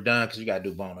never done because you got to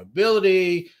do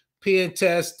vulnerability, pen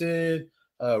testing,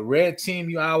 red team.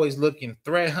 You always looking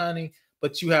threat hunting,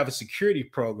 but you have a security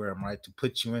program, right, to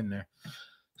put you in there.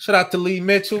 Shout out to Lee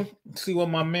Mitchell. See what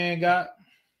my man got.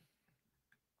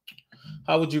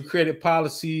 How would you create a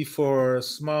policy for a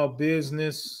small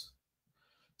business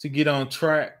to get on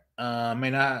track?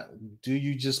 do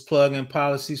you just plug in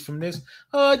policies from this?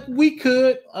 We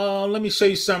could. Let me show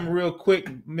you something real quick.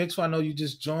 Mitchell, I know you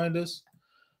just joined us.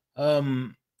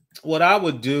 What I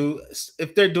would do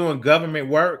if they're doing government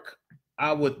work,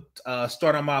 I would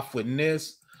start them off with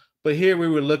NIST. But here we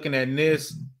were looking at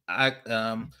NIST.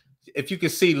 If you can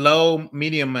see low,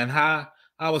 medium, and high,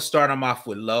 I would start them off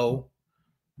with low,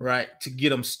 right, to get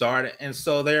them started. And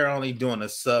so they're only doing a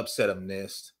subset of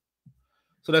NIST.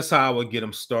 So that's how I would get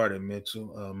them started,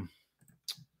 Mitchell.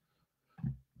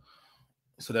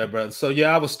 So that, brother. So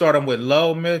yeah, I would start them with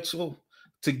low, Mitchell,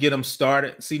 to get them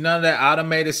started. See, none of that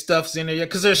automated stuff's in there yet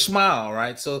because they're small,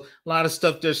 right? So a lot of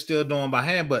stuff they're still doing by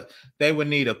hand, but they would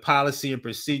need a policy and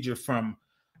procedure from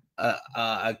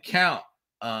account,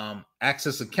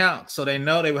 access account. So they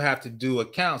know they would have to do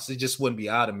accounts. It just wouldn't be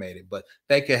automated, but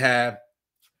they could have.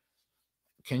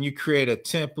 Can you create a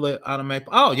template automate?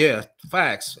 Oh yeah,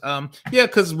 facts. Yeah,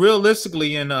 because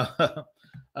realistically in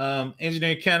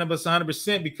engineering cannabis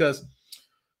 100%, because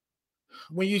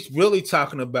when you're really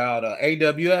talking about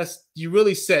AWS, you're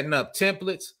really setting up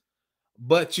templates,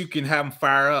 but you can have them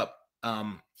fire up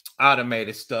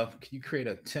automated stuff. Can you create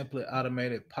a template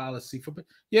automated policy for?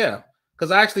 Yeah,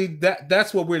 because actually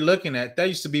that's what we're looking at. That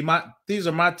used to be these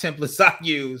are my templates I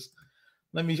use.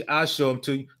 I'll show them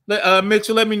to you.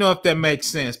 Mitchell, let me know if that makes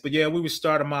sense. But yeah, we would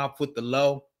start them off with the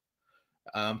low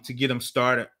to get them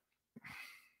started.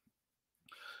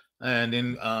 And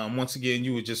then once again,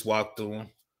 you would just walk through them.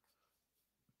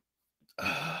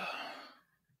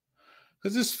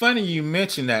 Because it's funny you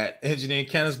mentioned that engineering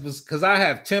cannabis, because I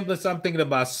have templates. I'm thinking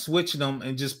about switching them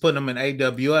and just putting them in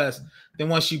AWS. Then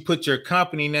once you put your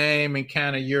company name and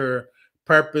kind of your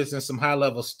purpose and some high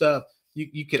level stuff,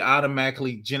 you could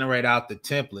automatically generate out the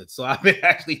template. So I've been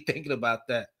actually thinking about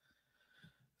that.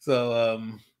 So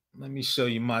let me show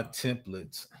you my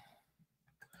templates.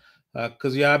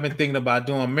 Because yeah, I've been thinking about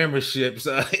doing memberships,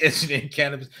 engineering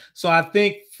cannabis. So I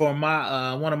think for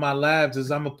my one of my labs is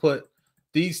I'm gonna put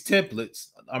these templates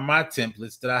are my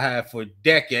templates that I have for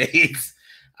decades.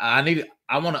 I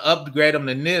want to upgrade them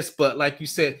to NIST, but like you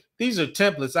said, these are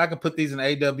templates. I can put these in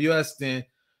AWS, then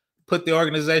put the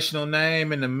organizational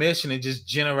name and the mission and just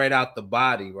generate out the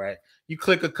body, right? You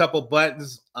click a couple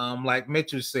buttons, like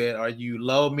Mitchell said, are you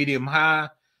low, medium, high?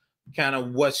 Kind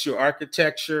of what's your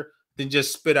architecture? Then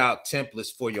just spit out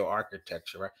templates for your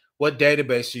architecture, right? What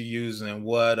database you're using,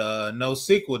 what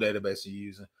NoSQL database you're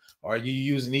using. Are you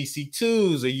using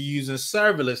EC2s? Are you using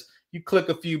serverless? You click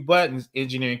a few buttons,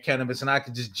 engineering cannabis, and I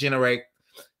can just generate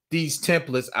these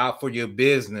templates out for your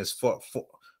business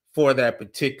for that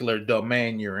particular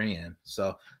domain you're in.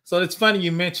 So it's funny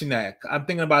you mentioned that. I'm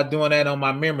thinking about doing that on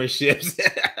my memberships.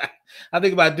 I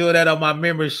think about doing that on my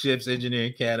memberships,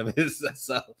 engineering cannabis.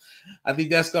 So I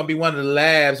think that's going to be one of the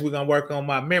labs we're going to work on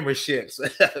my memberships.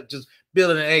 Just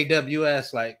building an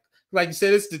AWS, like you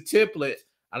said, it's the template.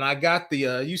 And I got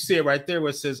the, you see it right there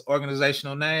where it says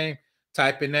organizational name.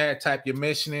 Type in there, type your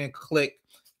mission in, click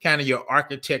kind of your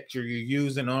architecture you're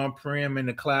using on-prem in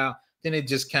the cloud. Then it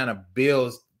just kind of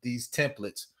builds these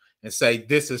templates and say,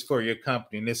 this is for your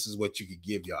company and this is what you could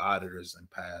give your auditors and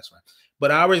pass. Right?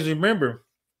 But I always remember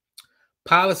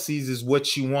policies is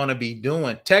what you want to be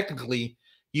doing. Technically,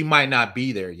 you might not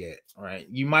be there yet, right?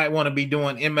 You might want to be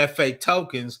doing MFA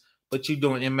tokens, but you're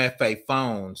doing MFA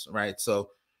phones, right? So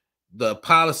the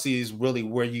policy is really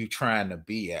where you're trying to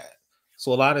be at.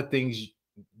 So a lot of things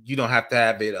you don't have to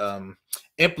have it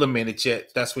implemented yet.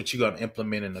 That's what you're going to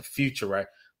implement in the future, right?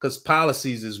 Because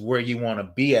policies is where you want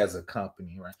to be as a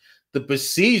company, right? The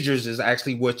procedures is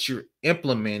actually what you're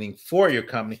implementing for your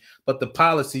company, but the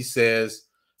policy says,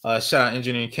 shout out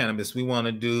engineering cannabis, we want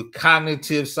to do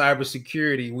cognitive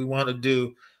cybersecurity. We want to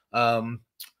do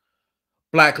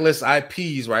blacklist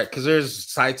IPs, right? Because there's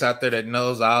sites out there that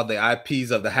knows all the IPs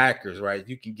of the hackers, right?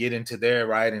 You can get into there,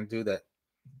 right, and do that.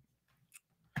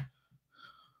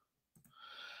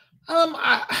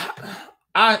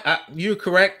 You're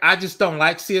correct. I just don't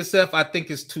like CSF. I think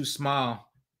it's too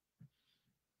small.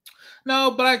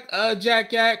 No, Black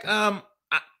Jack Yak.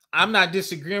 I'm not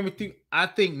disagreeing with you. I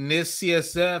think NIST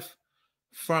CSF,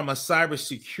 from a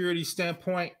cybersecurity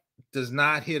standpoint, does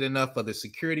not hit enough of the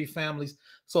security families.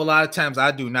 So a lot of times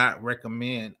I do not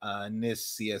recommend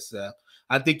NIST CSF.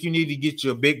 I think you need to get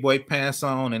your big boy pants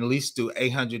on and at least do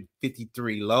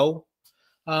 853 low.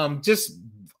 Just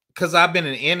because I've been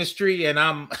in the industry and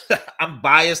I'm I'm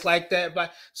biased like that.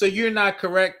 But so you're not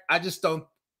correct. I just don't.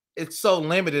 It's so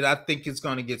limited. I think it's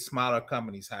going to get smaller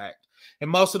companies hacked, and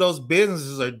most of those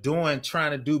businesses are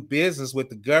trying to do business with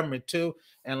the government too.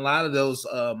 And a lot of those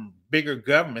bigger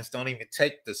governments don't even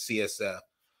take the CSF.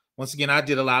 Once again, I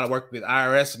did a lot of work with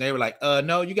IRS, and they were like,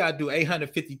 no, you got to do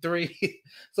 853.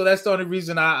 So that's the only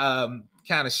reason I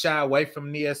kind of shy away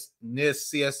from NIST,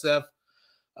 CSF,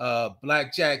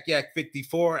 Blackjack, Yak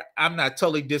 54. I'm not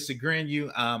totally disagreeing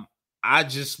you. I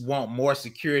just want more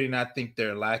security, and I think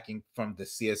they're lacking from the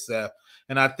CSF,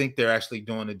 and I think they're actually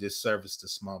doing a disservice to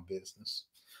small business.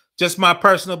 Just my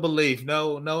personal belief.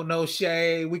 No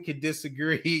shade. We could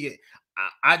disagree.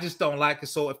 I just don't like it.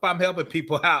 So if I'm helping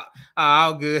people out,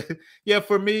 all good. Yeah,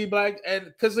 for me, and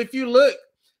because if you look,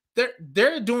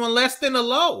 they're doing less than a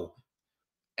low.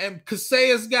 And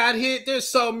Kaseya's got hit. There's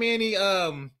so many.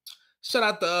 Shout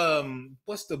out to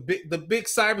what's the big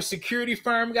cybersecurity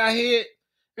firm got hit.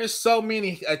 There's so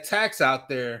many attacks out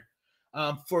there.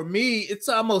 For me, it's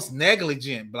almost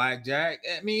negligent, Blackjack.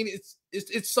 I mean,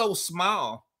 it's so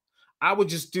small. I would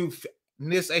just do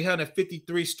NIST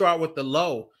 853, start with the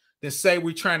low, then say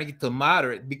we're trying to get to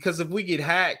moderate. Because if we get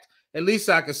hacked, at least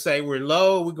I could say we're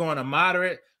low, we're going to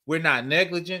moderate, we're not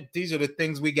negligent. These are the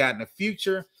things we got in the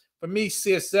future. For me,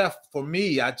 CSF,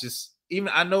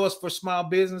 I know it's for small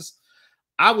business.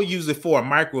 I would use it for a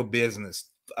micro business,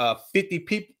 50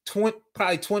 people,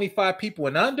 probably 25 people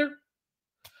and under.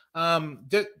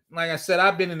 Just like I said,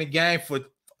 I've been in the game for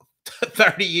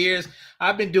 30 years.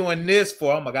 I've been doing this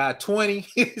for, oh my God, 20.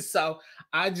 So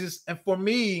for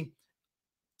me,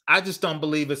 I just don't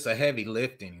believe it's a heavy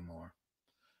lift anymore.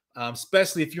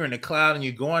 Especially if you're in the cloud and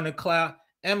you're going to cloud.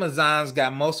 Amazon's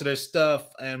got most of their stuff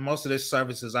and most of their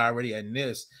services already at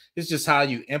NIST. It's just how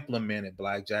you implement it,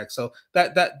 Blackjack. So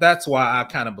that's why I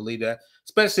kind of believe that.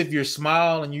 Especially if you're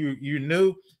small and you're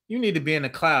new, you need to be in the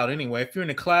cloud anyway. If you're in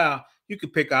the cloud, you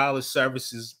could pick all the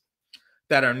services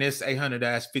that are NIST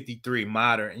 800-53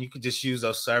 modern, and you could just use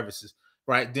those services,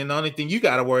 right? Then the only thing you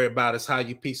got to worry about is how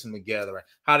you piece them together, right?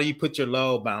 How do you put your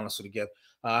load balancer together?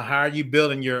 How are you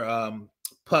building your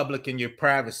public and your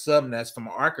private subnets from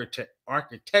an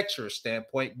architecture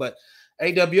standpoint? But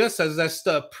AWS has that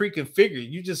stuff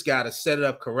pre-configured. You just got to set it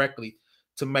up correctly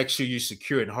to make sure you're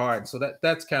secure and hardened. So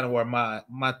that's kind of where my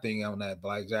thing on that,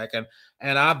 Blackjack.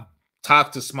 And I've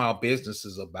talked to small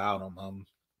businesses about them.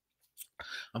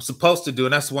 I'm supposed to do,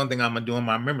 and that's one thing I'm gonna do in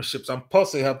my memberships. I'm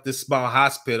supposed to help this small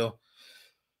hospital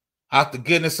out the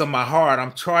goodness of my heart.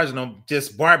 I'm charging them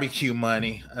just barbecue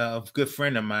money, a good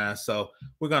friend of mine. So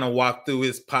we're gonna walk through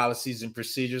his policies and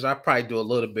procedures. I'll probably do a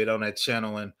little bit on that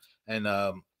channel and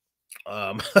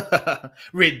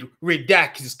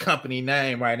redact his company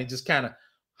name, right? And just kind of,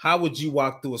 how would you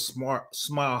walk through a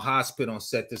small hospital and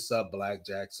set this up,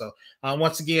 Blackjack? So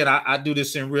once again, I do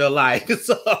this in real life.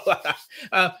 So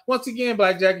once again,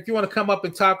 Blackjack, if you want to come up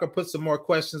and talk or put some more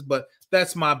questions, but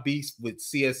that's my beast with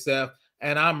CSF.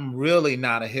 And I'm really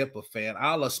not a HIPAA fan.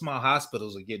 All the small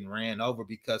hospitals are getting ran over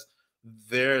because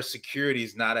their security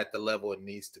is not at the level it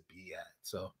needs to be at.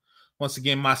 So once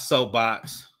again, my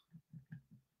soapbox.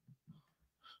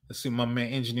 Let's see what my man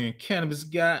Engineering Cannabis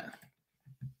got.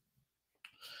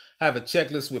 Have a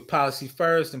checklist with policy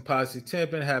first and policy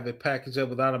temping. Have it packaged up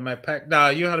with automatic pack. No,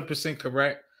 you're 100%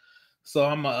 correct. So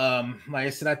I'm like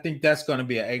I said, I think that's going to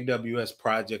be an AWS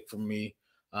project for me.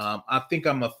 I think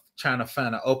I'm trying to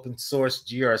find an open source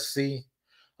GRC.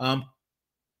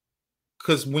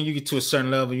 Because when you get to a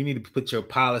certain level, you need to put your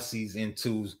policies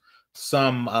into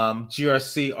some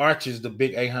GRC. Archer's the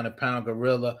big 800-pound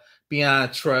gorilla.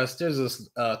 Beyond Trust, there's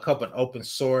a couple of open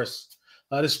source.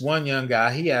 This one young guy,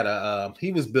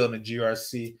 he was building a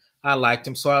GRC. I liked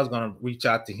him, so I was going to reach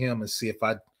out to him and see if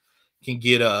I can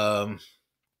get a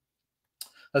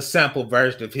sample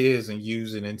version of his and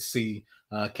use it and see,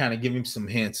 kind of give him some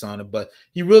hints on it. But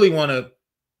you really want to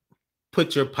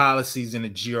put your policies in a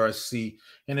GRC.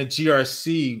 In a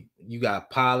GRC, you got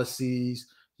policies,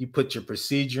 you put your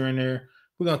procedure in there.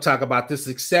 We're going to talk about this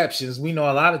exceptions. We know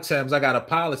a lot of times I got a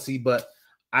policy, but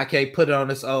I can't put it on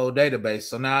this old database.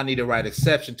 So now I need to write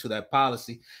exception to that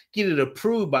policy, get it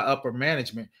approved by upper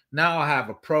management. Now I have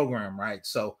a program, right?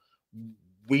 So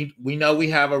we know we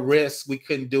have a risk. We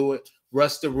couldn't do it.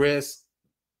 Rust the risk.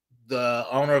 The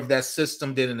owner of that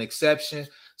system did an exception.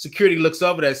 Security looks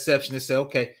over that exception and say,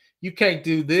 okay, you can't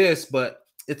do this, but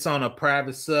it's on a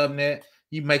private subnet.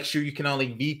 You make sure you can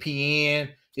only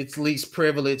VPN. It's least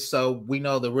privilege. So we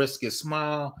know the risk is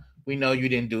small. We know you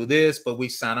didn't do this, but we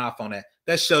sign off on that.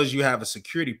 That shows you have a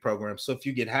security program. So if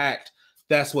you get hacked,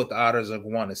 that's what the auditors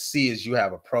want to see, is you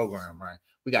have a program, right?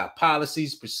 We got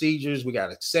policies, procedures, we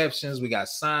got exceptions, we got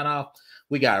sign off,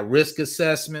 we got risk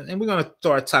assessment, and we're going to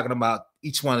start talking about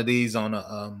each one of these on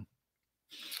a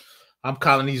I'm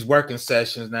calling these working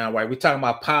sessions now, right? We're talking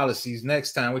about policies.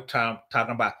 Next time we're talking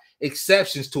about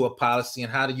exceptions to a policy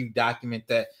and how do you document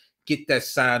that, get that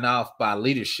signed off by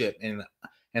leadership. And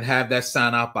and have that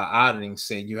signed off by auditing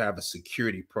saying you have a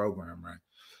security program, right?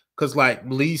 Because like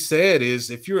Lee said, is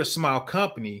if you're a small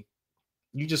company,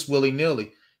 you just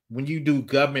willy-nilly. When you do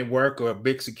government work or a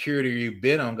big security, or you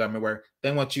bid on government work,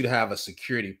 they want you to have a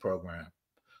security program.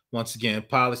 Once again,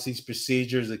 policies,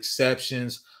 procedures,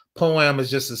 exceptions. POAM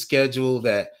is just a schedule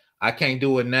that I can't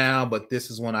do it now, but this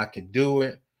is when I can do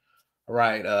it.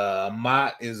 Right.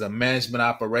 MOT is a management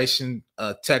operation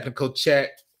technical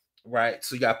check. Right.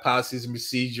 So you got policies and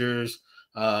procedures,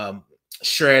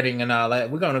 shredding and all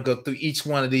that. We're going to go through each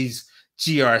one of these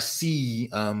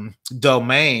GRC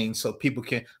domains so people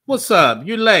can, what's up?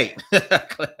 You're late.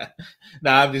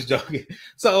 No, I'm just joking.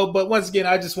 So, but once again,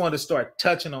 I just want to start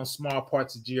touching on small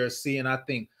parts of GRC. And I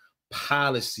think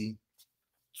policy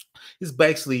is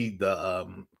basically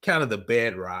the kind of the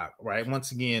bedrock, right?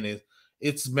 Once again,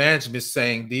 it's management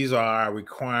saying these are our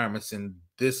requirements and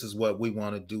this is what we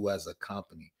want to do as a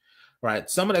company, right?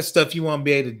 Some of that stuff you won't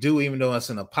be able to do, even though it's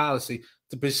in a policy.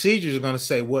 The procedures are going to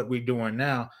say what we're doing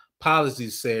now.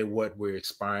 Policies say what we're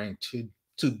aspiring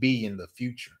to be in the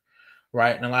future,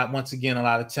 right? And once again, a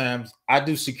lot of times I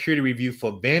do security review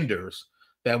for vendors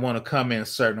that want to come in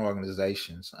certain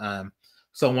organizations.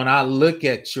 So when I look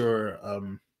at your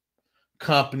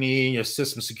company, your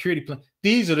system security plan,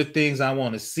 these are the things I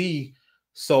want to see,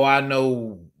 so I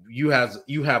know you have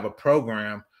a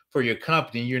program for your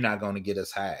company. You're not going to get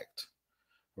us hacked,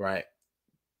 right?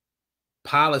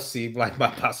 Policy, like my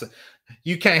policy,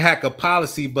 you can't hack a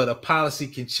policy, but a policy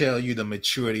can tell you the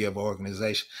maturity of an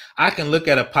organization. I can look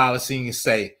at a policy and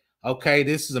say, okay,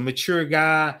 this is a mature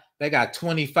guy. They got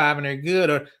 25 and they're good,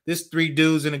 or this 3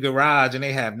 dudes in the garage and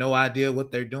they have no idea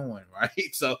what they're doing,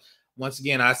 right? So once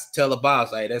again, I tell the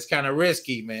boss, hey, that's kind of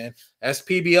risky, man. That's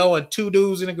PBO and 2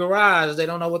 dudes in the garage. They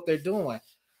don't know what they're doing,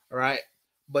 right?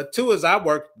 But 2 is I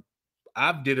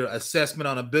did an assessment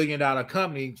on $1 billion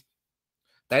company.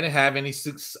 They didn't have any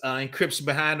encryption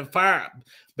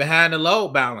behind the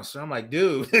load balancer. I'm like,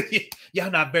 dude, y'all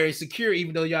not very secure,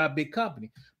 even though y'all a big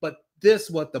company. But this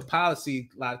is what the policy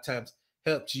a lot of times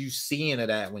helps you see into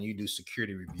that when you do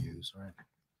security reviews, right?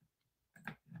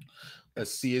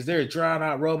 Let's see. Is there a drawn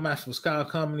out roadmap for small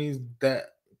companies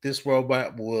that this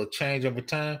roadmap will change over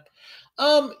time?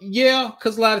 Yeah,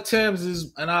 because a lot of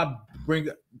times when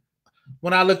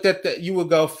I looked at that, you would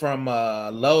go from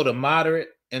low to moderate,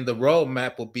 and the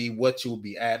roadmap will be what you will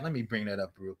be at. Let me bring that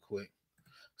up real quick.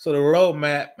 So the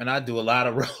roadmap, and I do a lot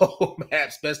of roadmaps,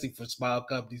 especially for small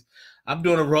companies. I'm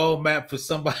doing a roadmap for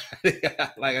somebody,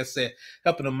 like I said,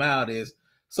 helping them out is.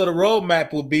 So the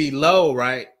roadmap will be low,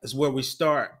 right? Is where we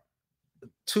start.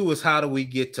 2 is how do we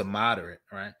get to moderate,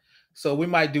 right? So we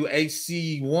might do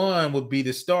AC1 would be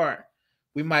the start.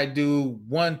 We might do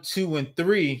 1, 2, and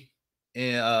 3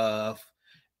 and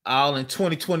all in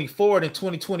 2024. Then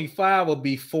 2025 will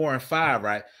be 4 and 5,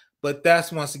 right? But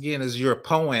that's once again is your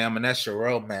POAM and that's your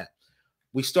roadmap.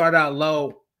 We start out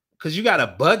low because you got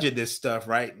to budget this stuff,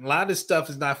 right? A lot of this stuff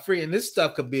is not free, and this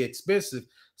stuff could be expensive.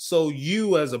 So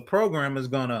you as a programmer is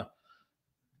gonna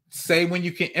say when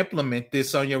you can implement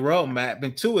this on your roadmap,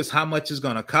 and 2 is how much it's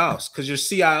going to cost, because your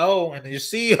CIO and your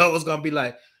CEO is going to be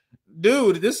like,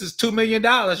 dude, this is $2 million.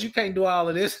 You can't do all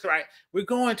of this, right? We're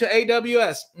going to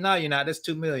AWS. No, you're not. That's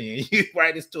 $2 million.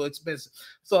 Right? It's too expensive.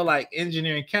 So like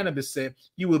Engineering Cannabis said,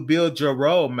 you would build your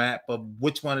roadmap of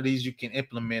which one of these you can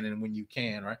implement and when you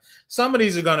can, right? Some of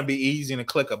these are going to be easy to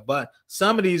click a button.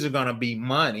 Some of these are going to be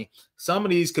money. Some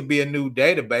of these could be a new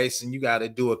database and you got to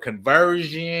do a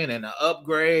conversion and an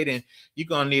upgrade, and you're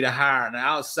going to need to hire an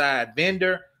outside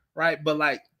vendor, right? But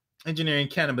like Engineering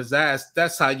Cannabis,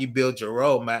 that's how you build your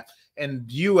roadmap.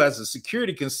 And you as a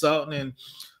security consultant, and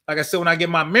like I said, when I get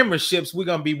my memberships, we're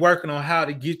going to be working on how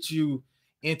to get you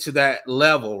into that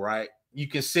level, right? You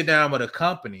can sit down with a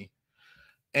company,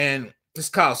 and it's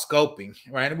called scoping,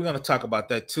 right? And we're going to talk about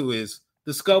that too. Is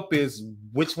the scope is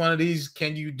which one of these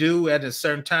can you do at a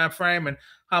certain time frame and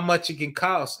how much it can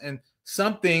cost. And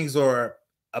some things are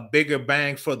a bigger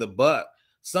bang for the buck.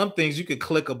 Some things you could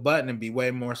click a button and be way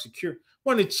more secure.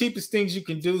 One of the cheapest things you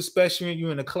can do, especially when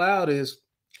you're in the cloud, is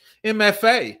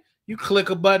MFA. You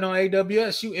click a button on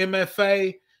AWS, you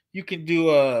MFA. You can do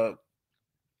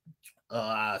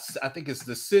I think it's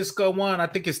the Cisco one. I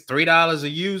think it's $3 a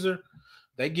user.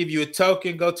 They give you a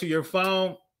token, go to your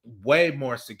phone, way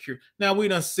more secure. Now we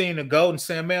done seen the golden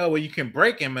SAML where you can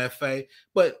break MFA,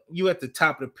 but you at the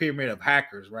top of the pyramid of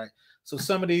hackers, right? So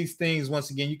some of these things,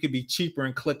 once again, you could be cheaper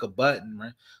and click a button,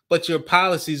 right? But your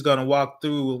policy is going to walk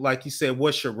through, like you said,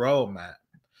 what's your roadmap?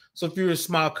 So if you're a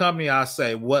small company, I'll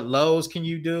say, what lows can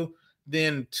you do?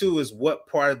 Then 2 is what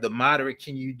part of the moderate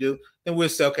can you do? Then we'll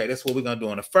say, okay, that's what we're going to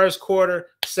do in the first quarter,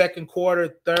 second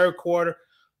quarter, third quarter.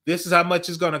 This is how much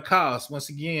it's going to cost. Once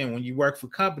again, when you work for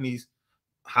companies,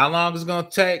 how long is it going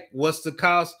to take? What's the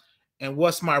cost? And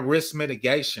what's my risk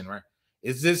mitigation, right?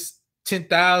 Is this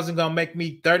 10,000 going to make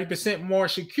me 30% more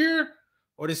secure?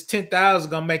 Or this 10,000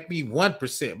 going to make me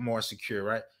 1% more secure,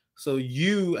 right? So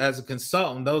you as a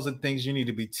consultant, those are things you need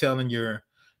to be telling your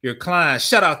client.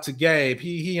 Shout out to Gabe.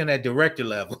 He in that director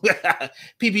level.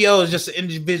 PBO is just an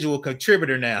individual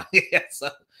contributor now. Yeah, so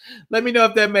let me know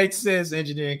if that makes sense,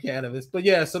 engineering cannabis. But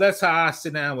yeah, so that's how I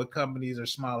sit down with companies or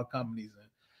smaller companies.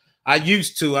 I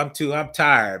used to. I'm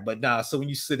tired, but now. So when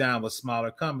you sit down with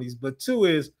smaller companies, but two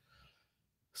is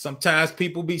sometimes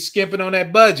people be skimping on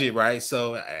that budget, right?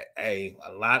 So a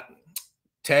lot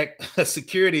tech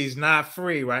security is not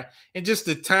free, right? And just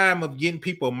the time of getting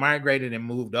people migrated and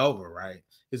moved over, right,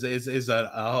 is a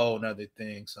whole nother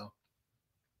thing. So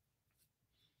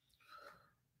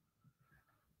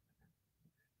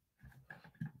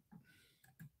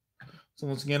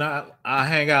once again, I'll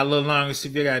hang out a little longer, see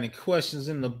if you got any questions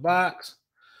in the box.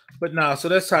 But no, so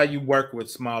that's how you work with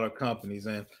smaller companies.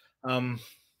 And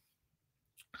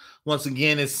once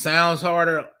again, it sounds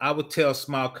harder. I would tell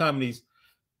small companies,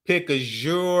 pick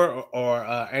Azure or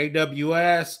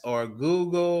AWS or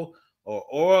Google or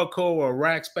Oracle or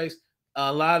Rackspace.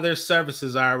 A lot of their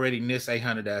services are already NIST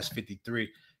 800-53.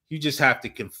 You just have to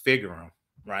configure them,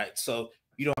 right? So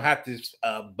you don't have to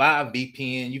buy a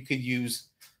VPN. You could use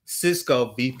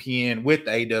Cisco VPN with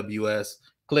AWS.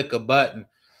 Click a button.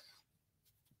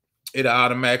 It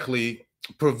automatically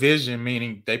provision,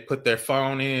 meaning they put their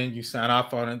phone in, you sign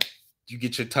off on it, you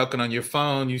get your token on your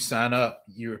phone, you sign up,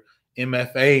 you're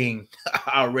MFAing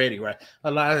already, right?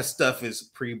 A lot of stuff is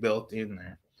pre-built in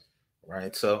there,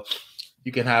 right? So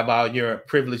you can have all your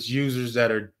privileged users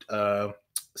that are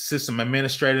system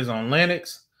administrators on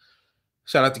Linux.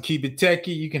 Shout out to Keep It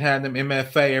Techie. You can have them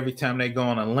MFA every time they go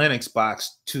on a Linux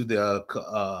box to the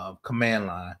command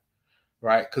line,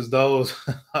 right? Because those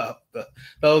are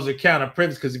counter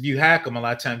privileged. Because if you hack them, a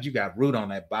lot of times you got root on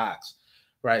that box,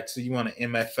 right? So you want to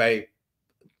MFA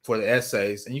for the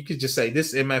essays, and you could just say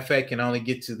this MFA can only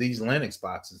get to these Linux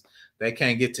boxes. They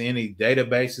can't get to any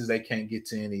databases. They can't get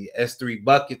to any S3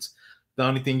 buckets. The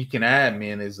only thing you can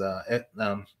admin is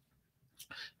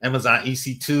Amazon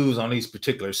EC2s on these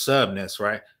particular subnets,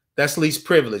 right? That's least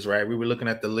privilege, right? We were looking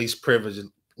at the least privilege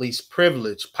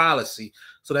policy.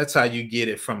 So that's how you get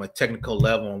it from a technical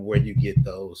level and where you get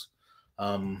those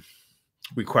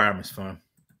requirements from.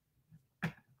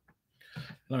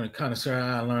 Learn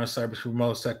connoisseur, learn cyber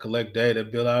remote that collect data,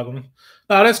 build algorithm.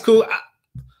 No, that's cool.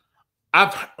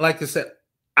 Like I said,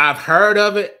 I've heard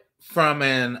of it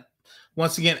from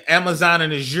once again, Amazon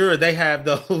and Azure, they have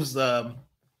those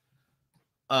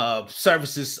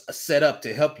services set up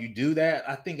to help you do that.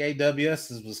 I think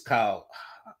AWS was called,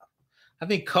 I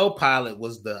think Copilot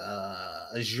was the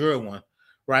Azure one,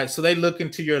 right? So they look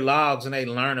into your logs and they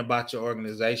learn about your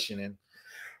organization and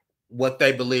what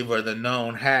they believe are the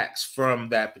known hacks from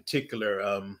that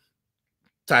particular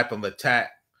type of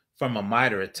attack, from a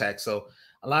MITRE attack. So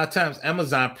a lot of times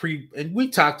Amazon and we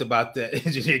talked about that,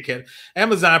 engineer,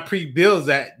 Amazon pre-builds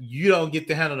that. You don't get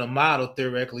to handle the model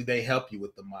theoretically. They help you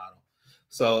with the model.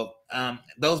 So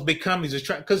those big companies are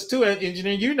trying, because to an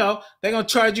engineer, they're going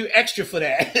to charge you extra for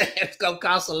that. It's going to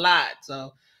cost a lot.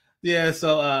 So yeah,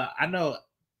 so I know,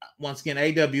 once again,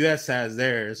 AWS has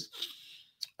theirs.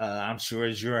 I'm sure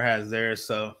Azure has theirs.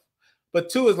 So,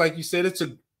 but two is, like you said,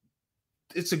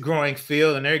 it's a growing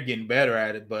field and they're getting better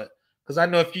at it. But because I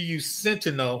know if you use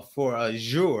Sentinel for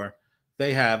Azure,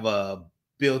 they have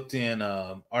built-in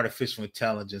artificial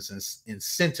intelligence in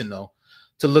Sentinel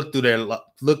to look through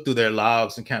their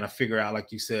logs and kind of figure out,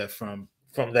 like you said, from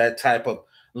that type of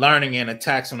learning and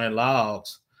attacks on their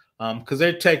logs, because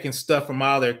they're taking stuff from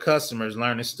all their customers,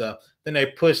 learning stuff, then they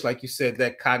push, like you said,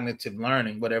 that cognitive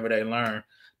learning, whatever they learn,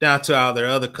 down to all their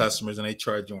other customers, and they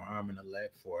charge you an arm and a leg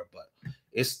for it. But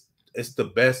it's the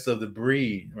best of the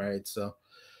breed, right? So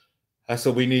that's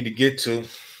what we need to get to.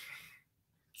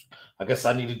 I guess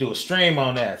I need to do a stream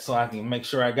on that so I can make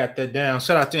sure I got that down.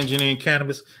 Shout out to Engineering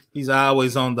Cannabis. He's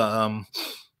always on the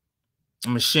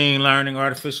machine learning,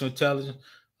 artificial intelligence.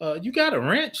 You got a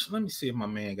wrench? Let me see if my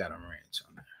man got a wrench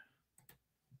on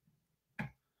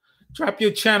there. Drop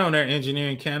your channel there,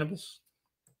 Engineering Cannabis.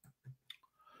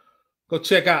 Go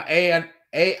check out AINME.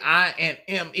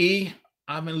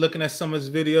 I've been looking at some of his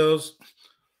videos.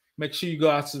 Make sure you go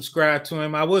out and subscribe to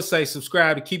him. I would say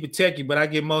subscribe to Keep It Techie, but I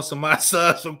get most of my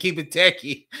subs from Keep It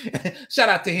Techie. Shout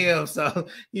out to him. So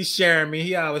he's sharing me.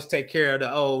 He always take care of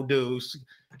the old dudes.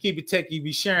 Keep It Techie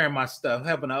be sharing my stuff,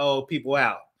 helping the old people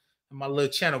out. And my little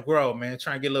channel grow, man.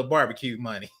 Trying to get a little barbecue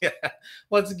money.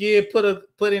 Once again,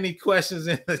 put any questions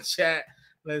in the chat.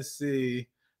 Let's see.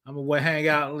 I'm gonna hang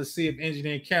out. Let's see if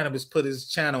Engineering Cannabis put his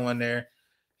channel on there.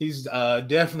 He's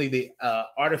definitely the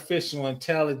artificial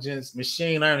intelligence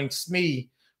machine learning SME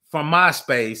from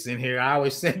MySpace in here. I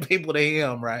always send people to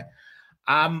him, right?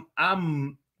 I'm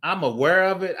aware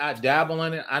of it. I dabble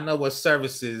in it. I know what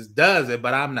services does it,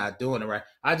 but I'm not doing it right.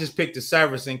 I just pick the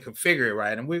service and configure it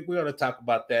right. And we're going to talk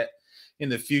about that in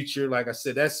the future. Like I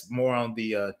said, that's more on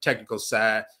the technical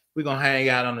side. We're going to hang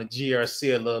out on the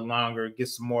GRC a little longer, get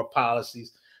some more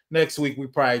policies. Next week, we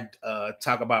probably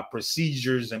talk about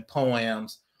procedures and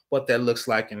poems, what that looks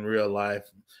like in real life.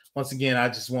 Once again, I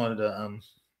just wanted to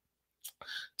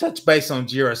touch base on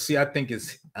GRC. I think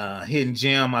it's a hidden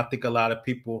gem. I think a lot of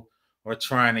people are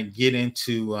trying to get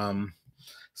into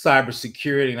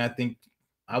cybersecurity, and I think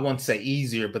I won't say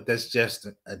easier, but that's just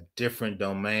a different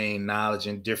domain knowledge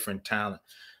and different talent.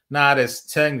 Not as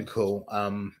technical,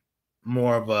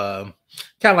 more of a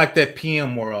kind of like that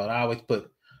PM world. I always put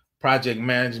project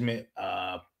management,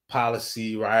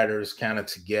 policy writers kind of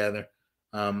together,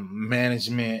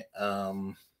 management.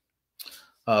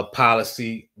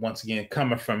 Policy, once again,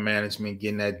 coming from management,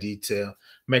 getting that detail,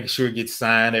 making sure it gets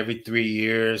signed every 3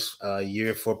 years, a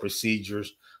year for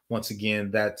procedures. Once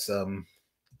again, that's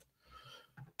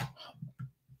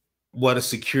what a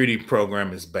security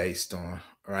program is based on,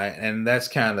 right? And that's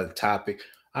kind of the topic.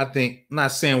 I think, I'm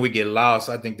not saying we get lost.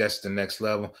 I think that's the next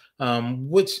level.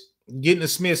 Which getting the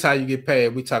Smiths, how you get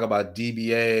paid. We talk about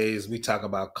DBAs, we talk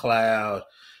about cloud,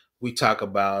 we talk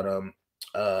about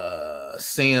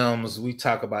SIMs, we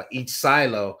talk about each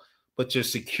silo, but your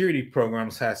security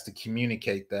programs has to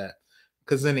communicate that.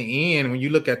 Because in the end, when you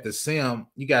look at the SIM,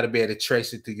 you got to be able to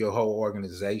trace it through your whole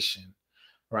organization,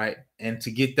 right? And to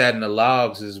get that in the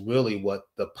logs is really what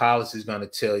the policy is going to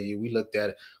tell you. We looked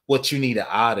at it, what you need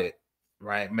to audit,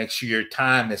 right? Make sure your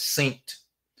time is synced,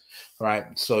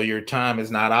 right? So your time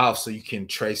is not off, so you can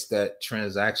trace that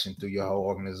transaction through your whole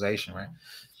organization, right?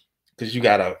 Because you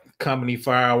got a company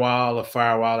firewall, a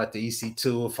firewall at the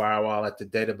EC2, a firewall at the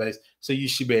database. So you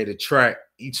should be able to track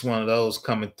each one of those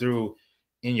coming through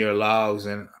in your logs.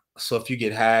 And so if you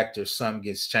get hacked or something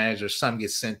gets changed or something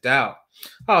gets sent out,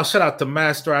 oh, shout out to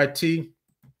Master IT.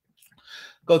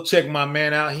 Go check my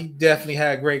man out. He definitely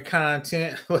had great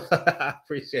content. I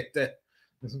appreciate that.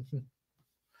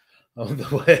 On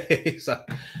the way. So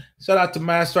shout out to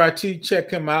Master IT. Check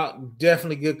him out.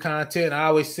 Definitely good content. I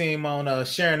always see him on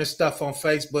sharing his stuff on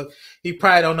Facebook. He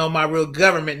probably don't know my real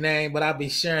government name, but I'll be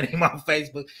sharing him on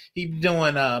Facebook. He's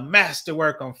doing master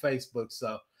work on Facebook.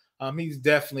 So he's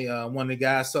definitely one of the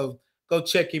guys. So go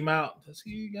check him out. Does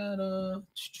he got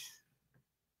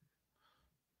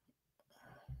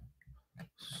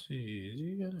see,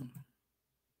 he got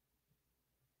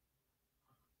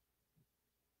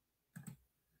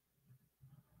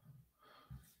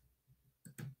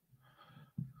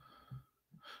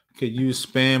could use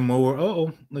spam more.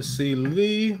 Oh, let's see,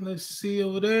 Lee. Let's see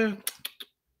over there.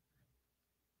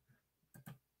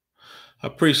 I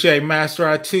appreciate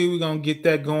Master IT. We're gonna get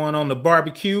that going on the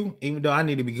barbecue, even though I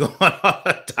need to be going on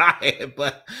a diet.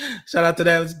 But shout out to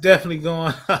that. It's definitely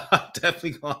going,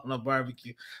 definitely going on a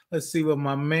barbecue. Let's see what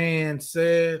my man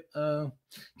said.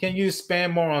 Can you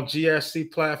spam more on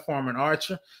GRC platform and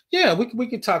Archer? Yeah, we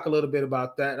can talk a little bit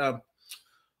about that.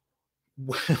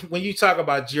 When you talk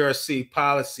about GRC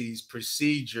policies,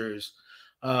 procedures,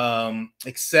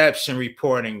 exception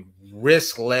reporting,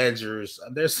 risk ledgers,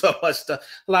 there's so much stuff.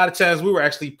 A lot of times we were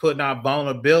actually putting our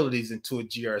vulnerabilities into a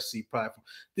GRC platform.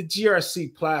 The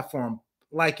GRC platform,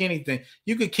 like anything,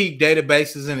 you could keep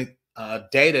databases and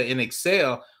data in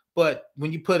Excel, but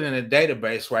when you put it in a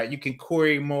database, right, you can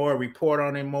query more, report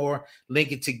on it more,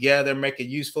 link it together, make it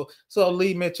useful. So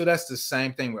Lee Mitchell, that's the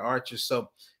same thing with Archer. So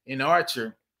in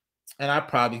Archer, and I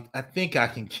think I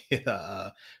can get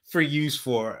a free use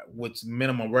for with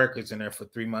minimum records in there for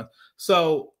 3 months.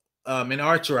 So in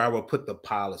Archer, I will put the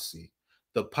policy.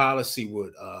 The policy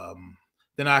would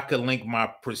then I could link my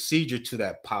procedure to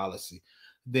that policy.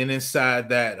 Then inside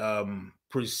that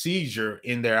procedure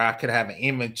in there, I could have an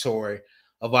inventory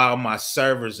of all my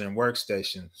servers and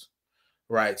workstations.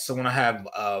 Right. So when I have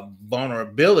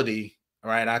vulnerability,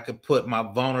 right, I could put my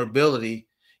vulnerability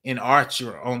in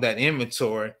Archer on that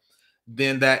inventory.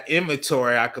 Then that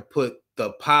inventory, I could put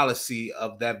the policy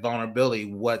of that vulnerability,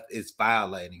 what it's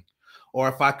violating. Or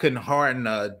if I couldn't harden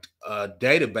a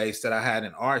database that I had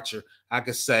in Archer, I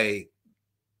could say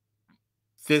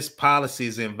this policy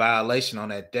is in violation on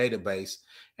that database.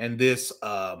 And this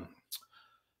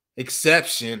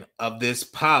exception of this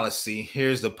policy,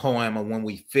 here's the poem of when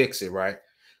we fix it, right?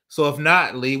 So if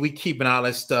not, Lee, we keeping all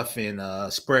that stuff in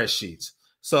spreadsheets.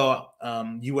 So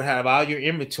you would have all your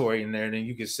inventory in there, and then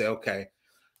you could say, okay,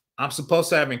 I'm supposed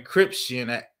to have encryption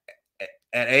at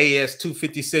AES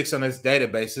 256 on this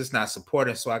database. It's not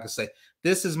supported, so I can say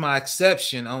this is my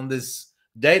exception on this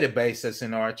database that's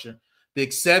in Archer. The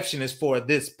exception is for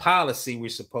this policy we're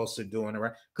supposed to do it,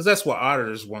 right? Because that's what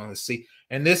auditors want to see.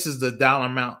 And this is the dollar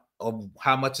amount of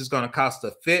how much it's going to cost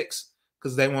to fix,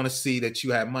 because they want to see that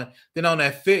you have money. Then on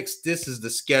that fix, this is the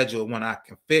schedule when I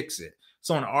can fix it.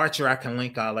 So on Archer, I can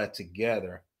link all that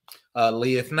together.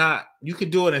 Lee, if not, you can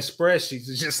do it in spreadsheets.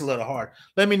 It's just a little hard.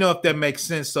 Let me know if that makes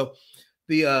sense. So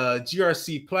the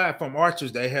GRC platform,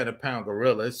 Archer's the 800-pound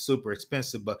gorilla. It's super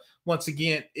expensive, but once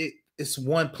again, it's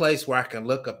one place where I can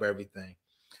look up everything.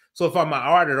 So if I'm an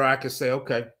auditor, I can say,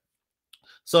 okay,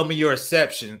 some of your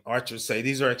exceptions, Archer say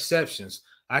these are exceptions.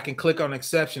 I can click on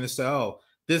exception and say, oh,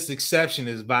 this exception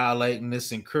is violating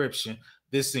this encryption.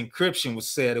 This encryption was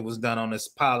said it was done on this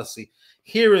policy.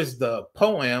 Here is the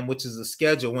POAM, which is the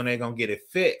schedule when they're going to get it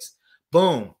fixed.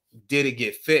 Boom, did it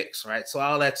get fixed, right? So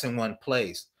all that's in one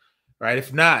place, right?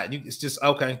 If not, it's just,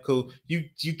 okay, cool. You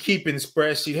keep in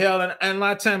spreadsheet. Hell, and a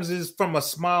lot of times it's from a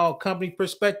small company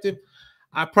perspective.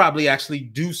 I probably actually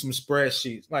do some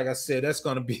spreadsheets. Like I said, that's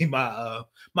going to be my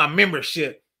my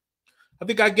membership. I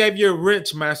think I gave you a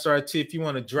wrench, Master IT, if you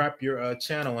want to drop your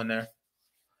channel in there.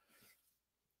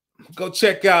 Go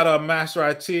check out Master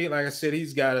IT. Like I said,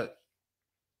 he's got an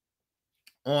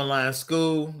online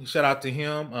school. Shout out to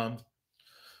him.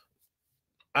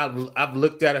 I've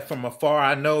looked at it from afar.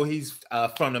 I know he's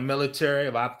from the military.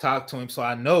 I've talked to him, so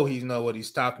I know he knows what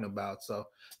he's talking about. So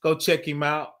go check him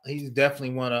out. He's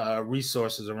definitely one of our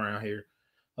resources around here.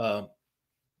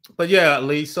 But yeah,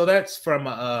 Lee, so that's from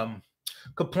a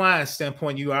compliance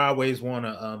standpoint. You always want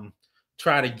to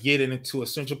try to get it into a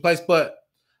central place. But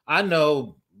I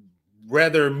know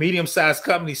rather medium-sized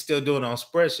companies still do it on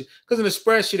spreadsheet, because in the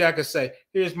spreadsheet I can say,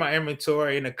 here's my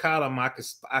inventory. In the column I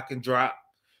can drop,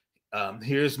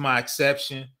 here's my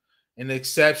exception. In the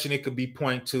exception, it could be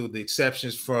pointing to the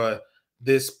exceptions for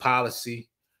this policy,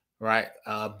 right?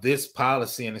 This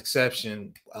policy and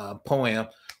exception POAM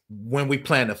when we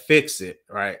plan to fix it,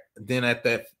 right? Then at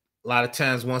that, a lot of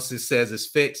times once it says it's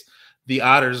fixed, the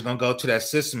auditor is going to go to that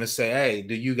system and say, hey,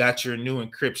 do you got your new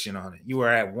encryption on it? You are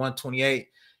at 128.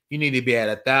 You need to be at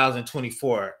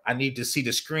 1024. I need to see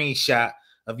the screenshot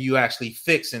of you actually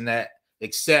fixing that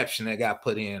exception that got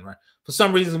put in, right? For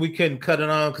some reason, we couldn't cut it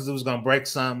on because it was going to break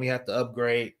something. We had to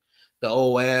upgrade the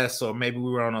OS, or maybe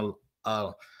we were on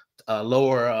a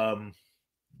lower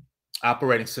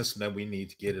operating system that we need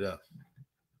to get it up.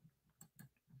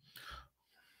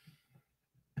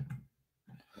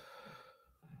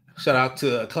 Shout out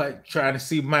to Clark trying to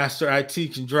see Master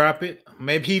IT can drop it.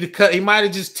 Maybe he might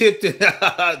have just tipped it,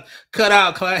 cut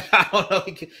out. Clark. I don't know.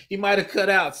 He might have cut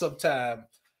out sometime.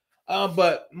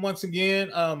 But once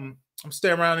again, I'm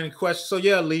staying around any questions. So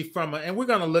yeah, Lee, and we're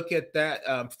gonna look at that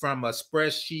from a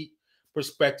spreadsheet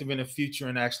perspective in the future,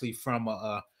 and actually from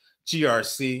a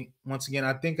GRC. Once again,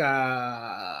 I think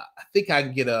I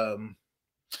can get a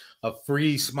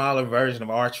free smaller version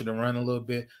of Archer to run a little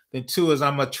bit. Then two is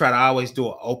I'm gonna try to always do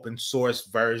an open source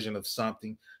version of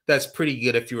something that's pretty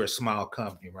good if you're a small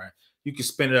company, right? You can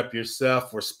spin it up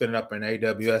yourself or spin it up in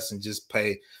AWS and just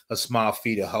pay a small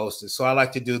fee to host it. So I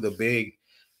like to do the big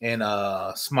and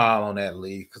small on that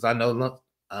league, because I know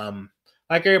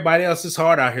like everybody else, it's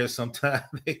hard out here sometimes.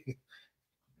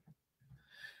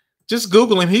 Just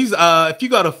Google him. He's if you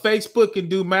go to Facebook and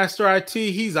do Master IT,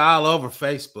 he's all over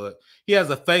Facebook. He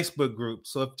has a Facebook group,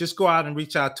 so just go out and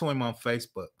reach out to him on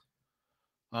Facebook.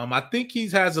 I think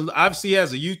obviously he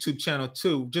has a YouTube channel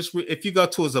too. Just if you go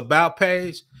to his about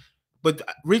page, but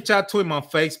reach out to him on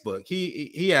Facebook.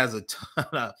 He has a ton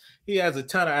of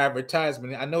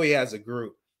advertisement. I know he has a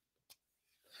group.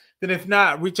 Then if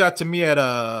not, reach out to me at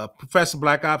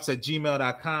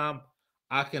professorblackops@gmail.com.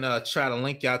 I can try to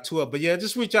link y'all to it. But yeah,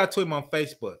 just reach out to him on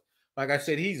Facebook. Like I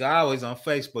said, he's always on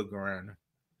Facebook around.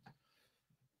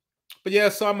 But yeah,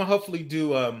 so I'm gonna hopefully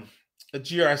do a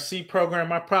GRC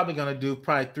program. I'm probably gonna do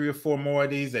 3 or 4 more of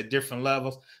these at different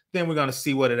levels. Then we're gonna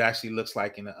see what it actually looks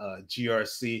like in a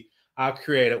GRC. I'll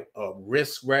create a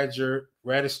risk register.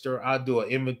 I'll do an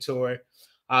inventory.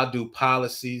 I'll do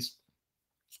policies.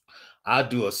 I'll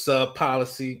do a sub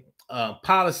policy.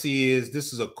 Policy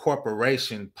this is a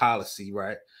corporation policy,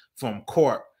 right? From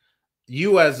corp.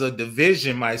 You as a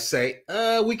division might say,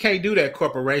 we can't do that,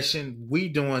 corporation. We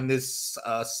doing this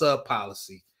sub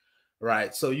policy,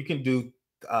 right? So you can do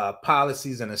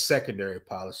policies and a secondary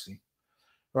policy,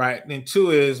 right? Then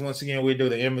two is, once again, we do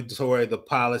the inventory, the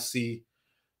policy,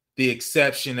 the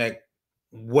exception at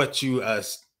what you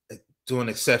do an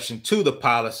exception to the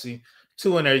policy.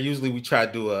 Two in there, usually we try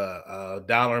to do a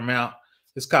dollar amount.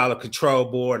 it's called a control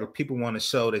board, or people want to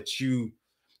show that you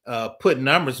put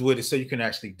numbers with it so you can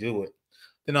actually do it.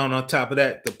 Then on top of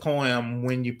that, the poem,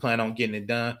 when you plan on getting it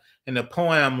done. And the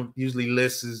poem usually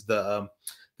lists the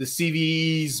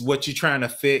CVEs, what you're trying to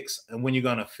fix, and when you're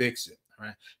going to fix it.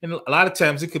 Right. And a lot of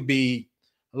times we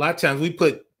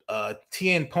put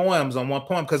 10 poems on one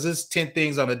poem because there's 10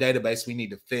 things on the database we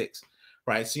need to fix.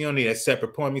 Right. So you don't need a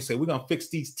separate poem. You say, we're going to fix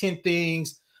these 10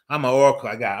 things. I'm an Oracle.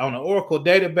 I got on the Oracle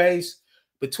database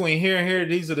between here and here.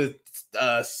 These are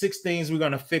the 6 things we're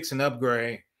going to fix and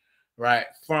upgrade, right,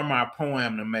 from our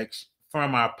poem to make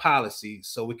from our policy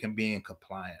so we can be in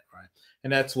compliant, right?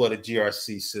 And that's what a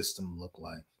GRC system look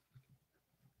like.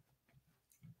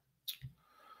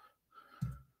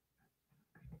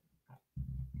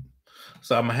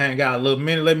 So I'm gonna hang out a little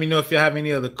minute. Let me know if you have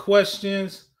any other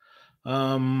questions. Like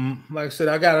I said,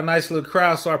 I got a nice little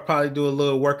crowd, so I'll probably do a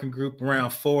little working group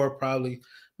around 4, probably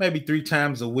maybe 3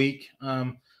 times a week.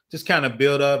 Just kind of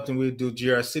build up, and we'll do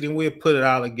GRC, and we'll put it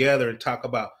all together and talk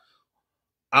about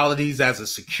all of these as a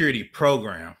security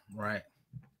program, right?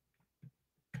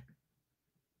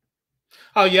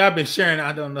 Oh yeah, I've been sharing.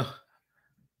 I don't know.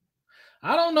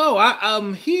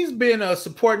 He's been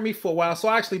supporting me for a while, so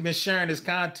I actually been sharing his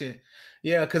content.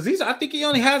 Yeah, because I think he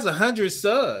only has 100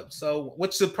 subs, so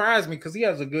which surprised me because he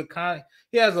has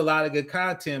he has a lot of good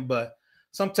content, but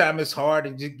sometimes it's hard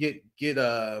to just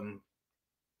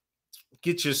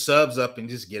get your subs up and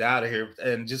just get out of here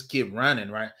and just keep running,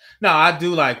 right? No, I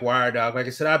do like WireDog. Like I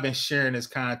said, I've been sharing his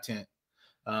content.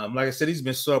 Like I said, he's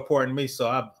been supporting me, so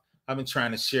I've been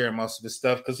trying to share most of his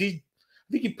stuff because I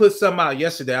think he put something out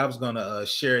yesterday. I was gonna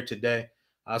share it today.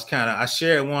 I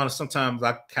shared one. Sometimes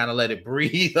I kind of let it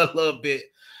breathe a little bit.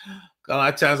 A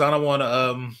lot of times I don't want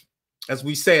to, as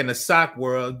we say in the SOC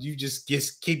world, you just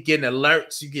keep getting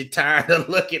alerts. You get tired of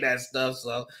looking at stuff.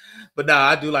 So, but no,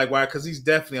 I do like Wire because he's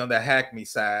definitely on the hack me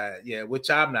side. Yeah, which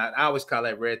I'm not. I always call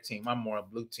that red team. I'm more a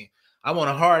blue team. I want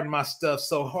to harden my stuff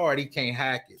so hard he can't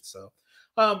hack it. So,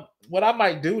 what I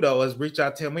might do though is reach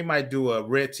out to him. We might do a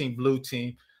red team, blue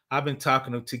team. I've been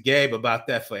talking to Gabe about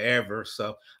that forever.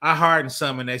 So I harden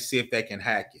some and they see if they can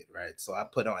hack it, right? So I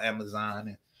put on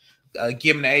Amazon and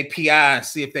give them the API and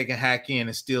see if they can hack in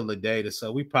and steal the data.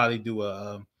 So we probably do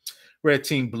a red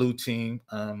team, blue team.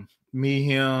 Me,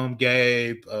 him,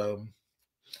 Gabe.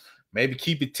 Maybe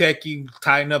keep it techie,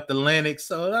 tighten up the Linux.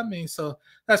 So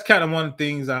that's kind of one of the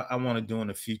things I want to do in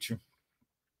the future.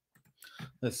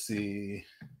 Let's see.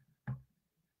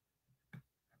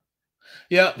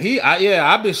 Yeah,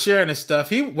 I've been sharing his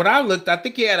stuff. When I looked, I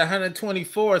think he had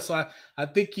 124. So I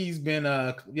think he's been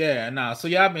I've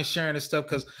been sharing his stuff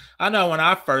because I know when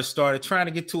I first started trying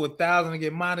to get to 1,000 to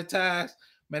get monetized,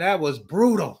 man, that was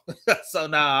brutal. So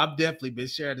now I've definitely been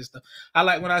sharing this stuff. I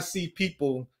like when I see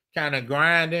people kind of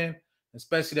grinding,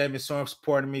 especially they've been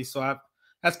supporting me. So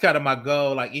that's kind of my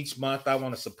goal. Like each month, I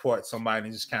want to support somebody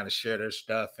and just kind of share their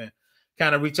stuff and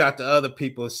kind of reach out to other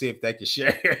people and see if they can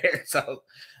share it. So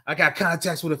I got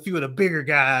contacts with a few of the bigger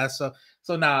guys. So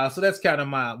that's kind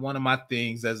of one of my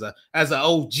things as an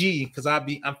OG, because I'm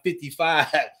 55.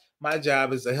 My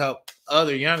job is to help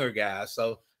other younger guys.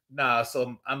 So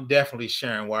I'm definitely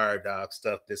sharing WireDog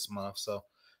stuff this month. So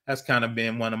that's kind of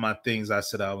been one of my things I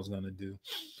said I was going to do.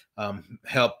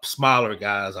 Help smaller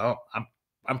guys.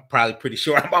 I'm probably pretty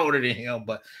sure I'm older than him,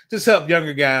 but just help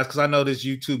younger guys because I know this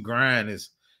YouTube grind is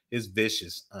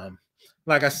vicious.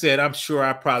 Like I said, I'm sure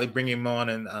I probably bring him on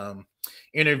and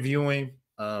interview him,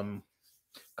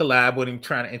 collab with him,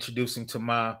 trying to introduce him to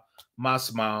my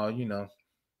small,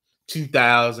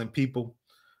 2,000 people.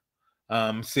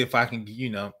 See if I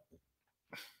can,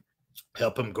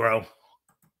 help him grow.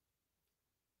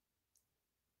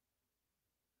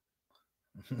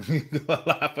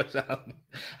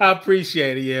 I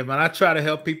appreciate it, yeah, man. I try to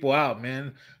help people out,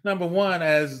 man. Number one,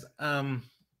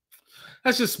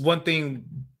 that's just one thing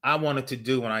I wanted to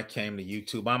do when I came to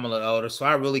YouTube. I'm a little older, so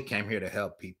I really came here to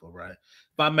help people, right?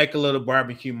 If I make a little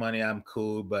barbecue money, I'm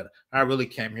cool, but I really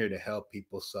came here to help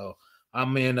people. So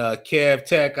I'm in Kev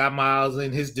Tech. I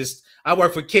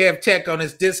work for Kev Tech on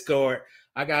his Discord.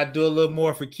 I gotta do a little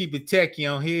more for Keep It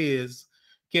Techie on his.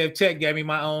 Kev Tech gave me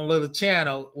my own little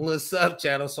channel, little sub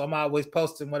channel, so I'm always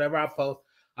posting whatever I post.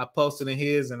 I post it in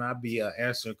his, and I'll be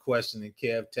answering questions in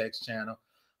Kev Tech's channel.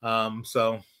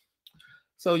 So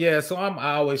I'm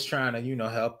always trying to,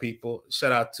 help people.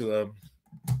 Shout out to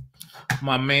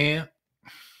my man,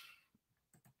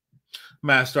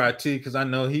 Master IT, because I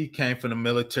know he came from the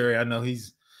military. I know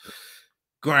he's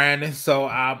grinding. So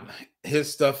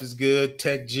his stuff is good.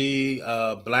 Tech G,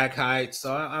 Black Heights.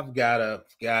 So I've got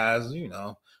guys,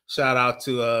 shout out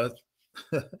to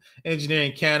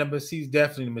Engineering Cannabis. He's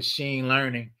definitely machine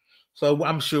learning. So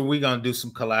I'm sure we're gonna do some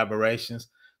collaborations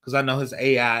because I know his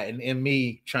AI and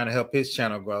me trying to help his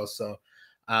channel grow. So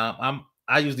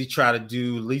I usually try to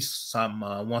do at least some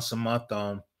once a month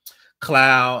on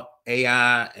cloud,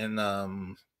 AI,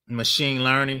 and machine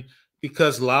learning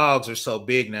because logs are so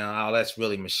big now. All that's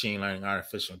really machine learning,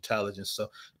 artificial intelligence. So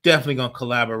definitely gonna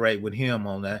collaborate with him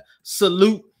on that.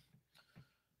 Salute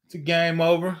to Game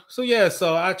Over. So yeah,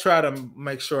 so I try to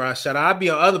make sure I shout out. I'll be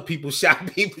on other people's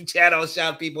channels,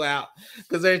 shout people out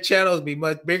because their channels be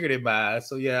much bigger than mine.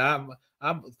 So yeah, I'm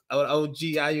an OG.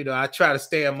 I try to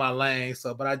stay in my lane.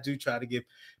 So, but I do try to give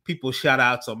people shout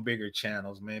outs on bigger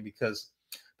channels, man, because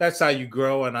that's how you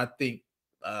grow. And I think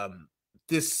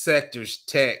this sector's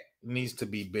tech needs to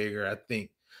be bigger. I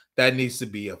think that needs to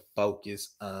be a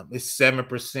focus. It's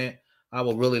 7%. I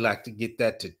would really like to get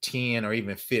that to 10 or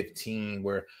even 15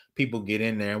 where people get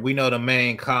in there. And we know the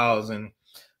main cause, and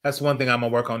that's one thing I'm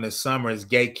gonna work on this summer is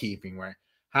gatekeeping, right?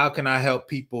 How can I help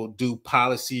people do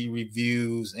policy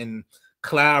reviews and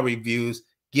cloud reviews,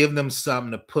 give them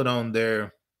something to put on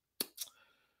their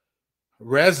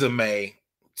resume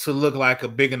to look like a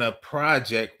big enough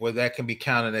project where that can be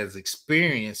counted as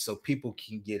experience so people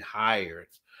can get hired,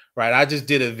 right? I just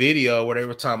did a video where they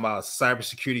were talking about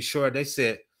cybersecurity short. They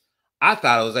said, I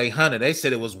thought it was 800. They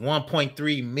said it was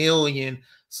 1.3 million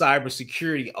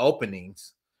cybersecurity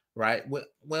openings, right? Well,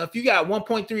 if you got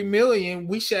 1.3 million,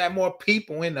 we should have more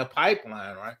people in the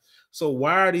pipeline, right? So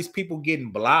why are these people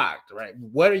getting blocked, right?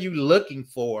 What are you looking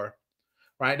for,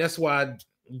 right? That's why I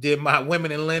did my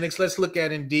Women in Linux. Let's look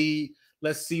at Indeed.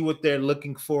 Let's see what they're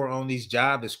looking for on these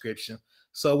job descriptions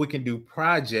so we can do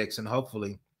projects and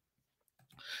hopefully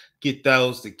get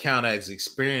those to count as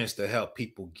experience to help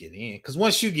people get in. Because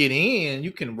once you get in, you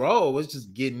can roll. It's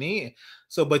just getting in.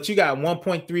 So, but you got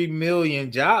 1.3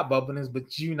 million job openings,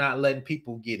 but you're not letting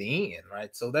people get in,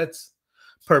 right? So that's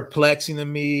perplexing to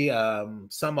me.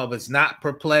 Some of it's not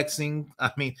perplexing. I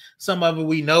mean, some of it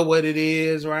we know what it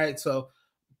is, right? So,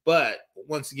 but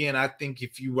once again, I think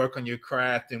if you work on your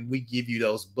craft and we give you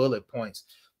those bullet points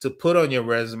to put on your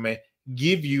resume,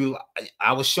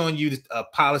 I was showing you a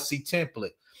policy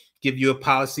template, give you a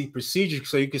policy procedure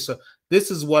so you can say, this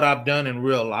is what I've done in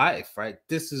real life, right?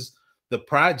 This is the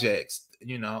projects,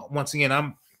 once again,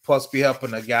 I'm supposed to be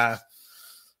helping a guy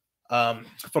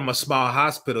from a small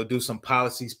hospital do some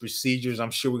policies, procedures.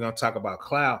 I'm sure we're going to talk about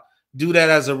cloud. Do that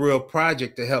as a real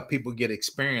project to help people get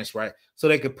experience, right? So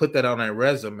they could put that on their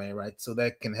resume, right? So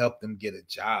that can help them get a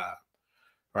job,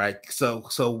 right?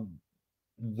 So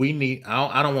we need,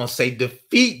 I don't want to say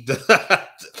defeat the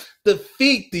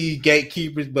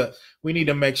gatekeepers, but we need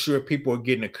to make sure people are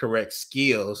getting the correct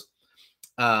skills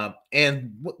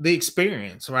and the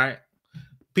experience, right?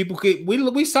 People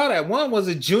we saw that one was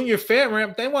a junior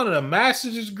FedRAMP. They wanted a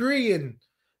master's degree and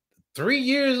 3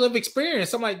 years of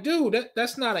experience. I'm like, dude,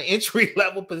 that's not an entry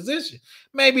level position.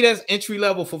 Maybe that's entry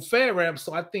level for FedRAMP.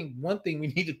 So I think one thing we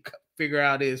need to figure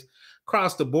out is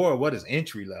across the board, what is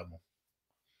entry level?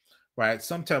 Right.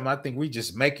 Sometimes I think we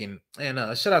just making, and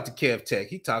shout out to Kev Tech.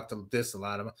 He talked to this a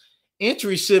lot about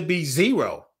entry should be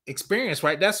 0 experience,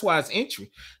 right? That's why it's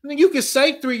entry. I mean, you can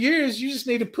say 3 years, you just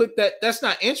need to put that. That's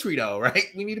not entry though, right?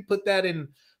 We need to put that in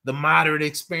the moderate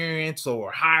experience or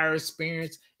higher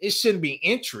experience. It shouldn't be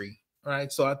entry,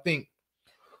 right? So I think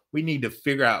we need to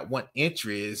figure out what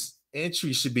entry is.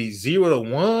 Entry should be 0 to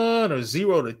 1 or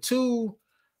 0 to 2,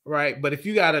 right? But if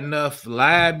you got enough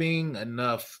labbing,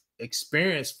 enough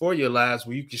experience for your labs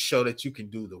where you can show that you can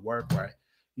do the work, right?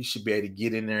 You should be able to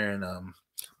get in there and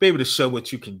be able to show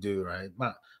what you can do, right?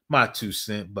 My 2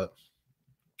 cents, but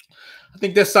I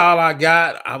think that's all I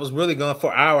got. I was really going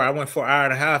for an hour. I went for an hour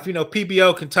and a half.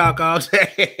 PBO can talk all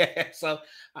day. So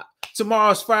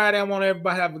tomorrow's Friday. I want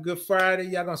everybody to have a good Friday.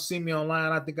 Y'all gonna see me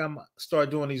online. I think I'm gonna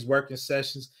start doing these working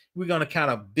sessions. We're gonna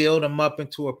kind of build them up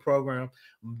into a program,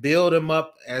 build them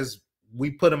up as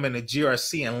we put them in the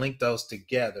GRC and link those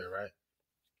together, right?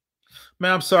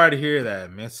 Man, I'm sorry to hear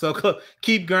that, man. So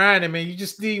keep grinding, man. You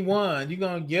just need one. You're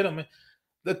gonna get them.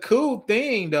 The cool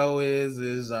thing though is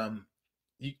there's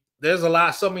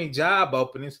so many job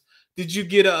openings. Did you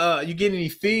get any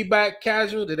feedback,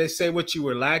 Casual? Did they say what you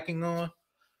were lacking on?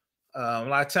 A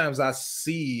lot of times I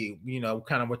see,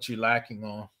 kind of what you're lacking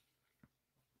on.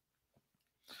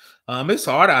 It's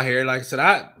hard out here. Like I said,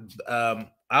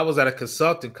 I was at a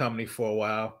consulting company for a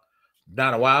while.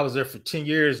 Not a while. I was there for 10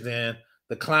 years. Then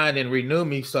the client didn't renew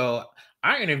me. So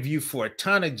I interviewed for a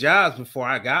ton of jobs before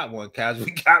I got one, casual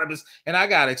economist, and I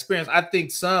got experience. I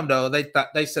think some though,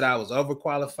 they said I was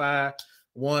overqualified.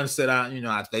 One said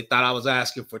they thought I was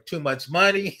asking for too much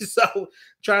money. So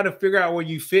trying to figure out where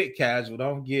you fit, casual.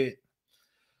 Don't get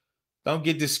don't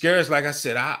get discouraged. Like I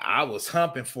said, I was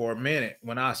humping for a minute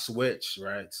when I switched,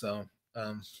 right? So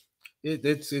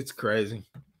it's crazy.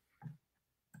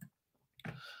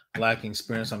 Lacking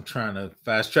experience. I'm trying to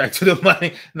fast track to the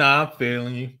money. Nah, I'm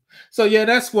feeling you. So yeah,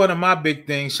 that's one of my big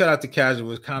things. Shout out to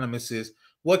Casual Economists is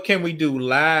what can we do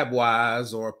lab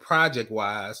wise or project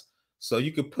wise so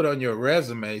you can put on your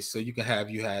resume so you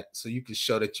can so you can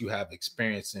show that you have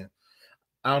experience in.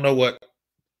 I don't know what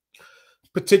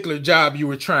particular job you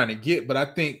were trying to get, but I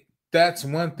think that's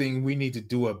one thing we need to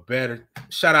do a better.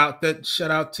 Shout out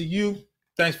to you.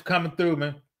 Thanks for coming through,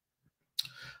 man.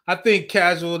 I think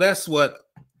Casual, that's what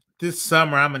this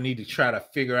summer I'm gonna need to try to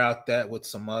figure out that with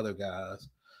some other guys.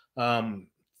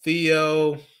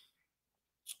 Theo,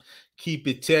 Keep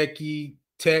It Techie,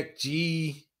 Tech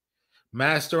G,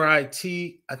 Master IT.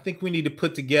 I think we need to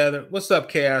put together. What's up,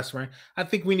 Chaos Ring? I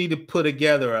think we need to put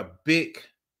together a big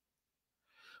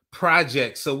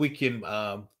project so we can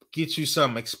get you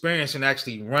some experience and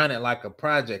actually run it like a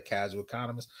project. Casual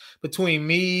Economist. Between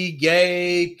me,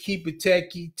 Gabe, Keep It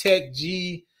Techie, Tech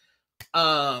G,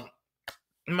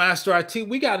 Master IT,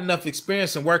 we got enough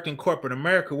experience and work in corporate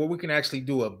America where we can actually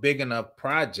do a big enough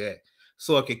project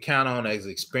so it could count on as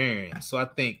experience. So I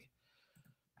think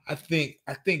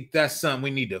that's something we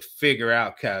need to figure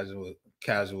out, casual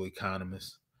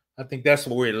economists. I think that's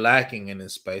what we're lacking in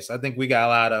this space. I think we got a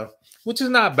lot of, which is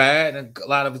not bad, and a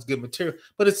lot of it's good material,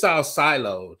 but it's all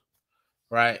siloed,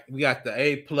 right? We got the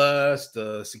A plus,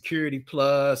 the security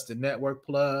plus, the network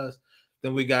plus.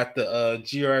 Then we got the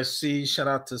GRC. Shout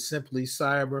out to Simply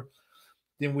Cyber.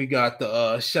 Then we got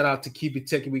the shout out to Keep It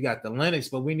Techie. We got the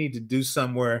Linux, but we need to do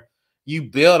somewhere you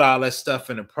build all that stuff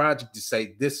in a project to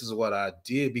say this is what I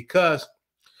did, because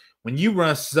when you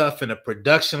run stuff in a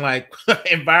production like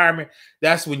environment,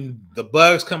 that's when the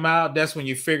bugs come out. That's when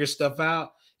you figure stuff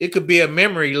out. It could be a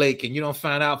memory leak and you don't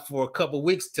find out for a couple of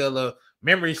weeks till the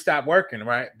memory stop working,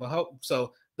 right? But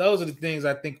so those are the things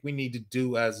I think we need to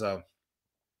do as a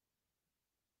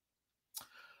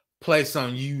place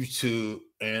on YouTube,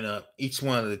 and each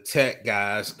one of the tech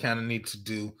guys kind of need to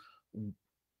do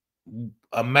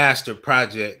a master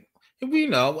project. And we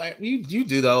know you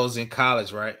do those in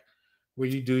college, right? Where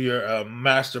you do your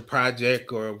master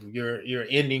project or your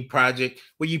ending project,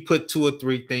 where you put 2 or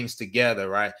 3 things together,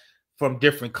 right, from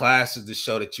different classes to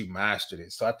show that you mastered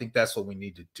it. So I think that's what we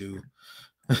need to do.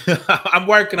 I'm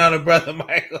working on it, brother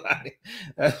Michael.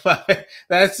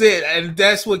 That's it, and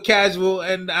that's what casual,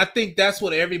 and I think that's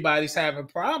what everybody's having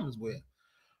problems with,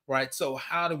 right? So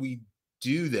how do we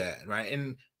do that, right?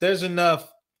 And there's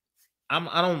enough. I'm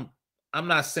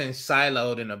not saying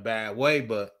siloed in a bad way,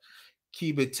 but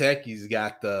Keep It Techie's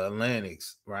got the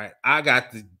Linux, right? I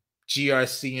got the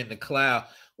GRC in the cloud.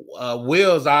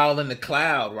 Will's all in the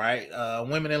cloud, right?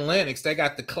 Women in Linux, they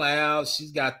got the cloud.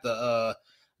 She's got the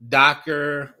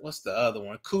Docker. What's the other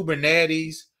one?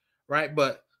 Kubernetes, right?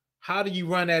 But how do you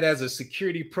run that as a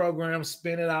security program?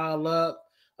 Spin it all up,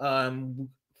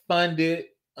 fund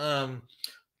it,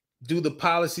 do the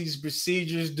policies,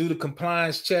 procedures, do the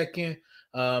compliance checking.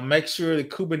 Make sure the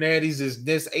Kubernetes is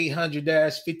NIST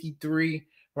 800-53,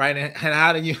 right? And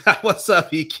how do you, what's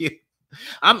up, EQ?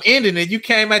 I'm ending it. You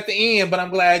came at the end, but I'm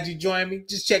glad you joined me.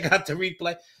 Just check out the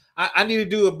replay. I need to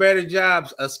do a better job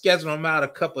of scheduling them out a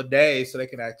couple of days so they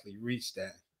can actually reach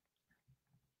that.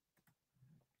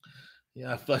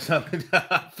 Yeah,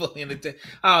 I'm fully in the tech.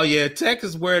 Oh yeah, tech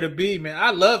is where to be, man.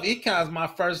 I love econ's my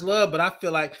first love, but I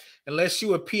feel like unless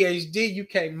you a PhD, you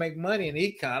can't make money in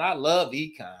econ. I love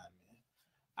econ.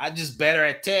 I just better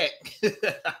at tech.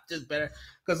 I just better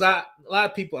because a lot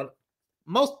of people,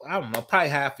 I don't know, probably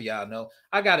half of y'all know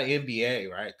I got an MBA,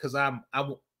 right? Because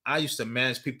I used to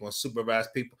manage people and supervise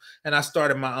people, and I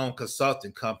started my own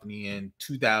consulting company in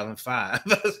 2005.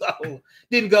 So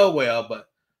didn't go well, but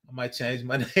I might change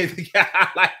my name. I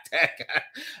like that guy.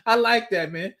 I like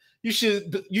that, man. You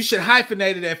should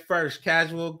hyphenate it at first.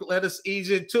 Casual. Let us ease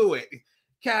into it.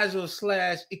 Casual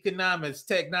 / economics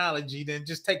technology. Then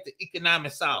just take the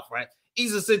economics off, right?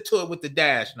 Ease us into it with the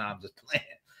dash. No, I'm just playing.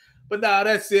 But no,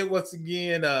 that's it once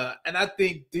again. And I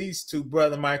think these two,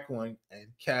 Brother Michael and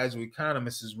Casual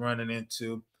Economist, is running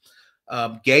into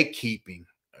gatekeeping,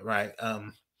 right?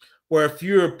 Where if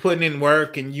you're putting in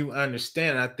work and you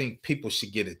understand, I think people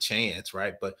should get a chance,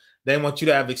 right? But they want you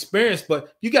to have experience.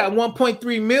 But you got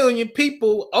 1.3 million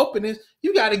people openings.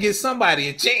 You got to give somebody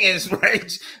a chance,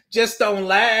 right? Just on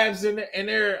labs and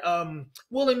their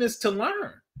willingness to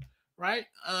learn, right?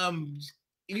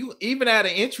 You even at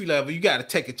an entry level, you got to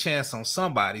take a chance on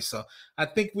somebody. So I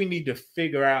think we need to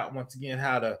figure out once again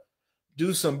how to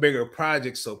do some bigger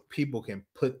projects so people can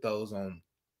put those on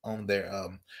their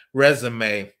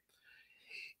resume.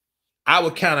 I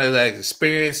would kind of like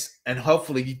experience, and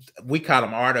hopefully we call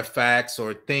them artifacts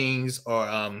or things, or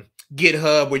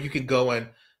GitHub, where you can go and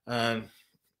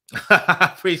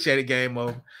I appreciate it, game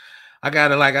over. I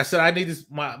gotta, like I said, I need this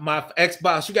my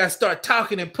Xbox. You gotta start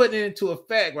talking and putting it into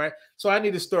effect, right? So I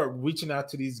need to start reaching out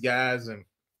to these guys, and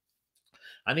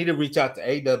I need to reach out to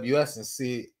AWS and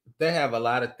see, they have a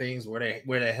lot of things where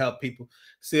they help people.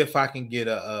 See if I can get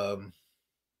a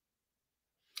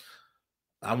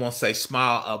I won't say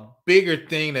small, a bigger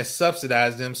thing that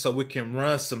subsidizes them, so we can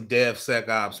run some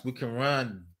DevSecOps, we can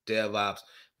run DevOps,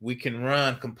 we can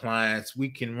run compliance, we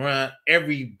can run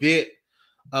every bit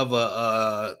of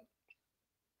a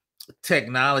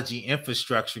technology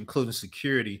infrastructure, including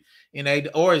security, in a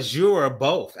or Azure, or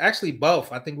both. Actually,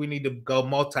 both. I think we need to go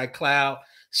multi-cloud.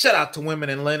 Shout out to Women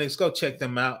in Linux. Go check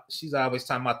them out. She's always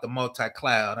talking about the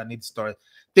multi-cloud. I need to start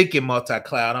thinking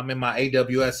multi-cloud. I'm in my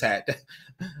AWS hat.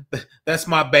 That's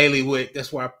my bailiwick.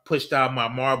 That's where I pushed out my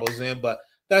marbles in. But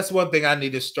that's one thing I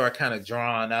need to start kind of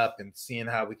drawing up and seeing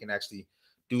how we can actually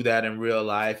do that in real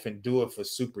life, and do it for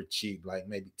super cheap, like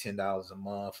maybe $10 a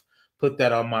month. Put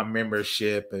that on my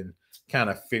membership and kind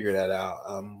of figure that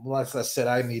out. Like I said,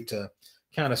 I need to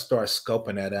kind of start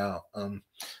scoping that out.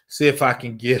 See if I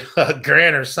can get a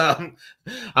grant or something.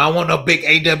 I don't want no big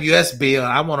AWS bill.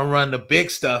 I want to run the big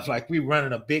stuff, like we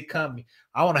running a big company.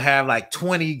 I want to have like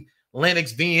 20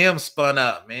 Linux VMs spun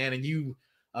up, man, and you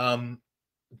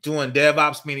doing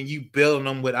DevOps, meaning you building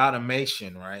them with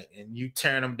automation, right? And you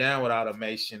tearing them down with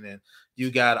automation, and you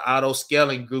got auto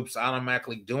scaling groups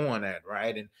automatically doing that,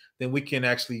 right? And then we can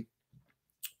actually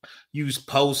use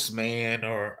Postman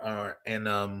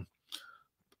and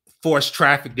force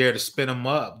traffic there to spin them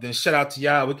up. Then shout out to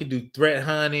y'all. We can do threat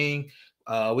hunting.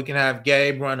 We can have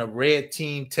Gabe run a red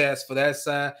team test for that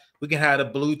side. We can have the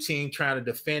blue team trying to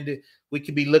defend it. We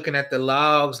could be looking at the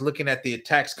logs, looking at the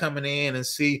attacks coming in, and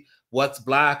see what's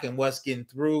blocking, what's getting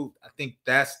through. I think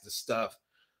that's the stuff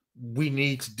we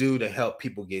need to do to help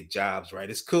people get jobs, right?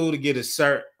 It's cool to get a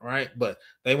cert, right? But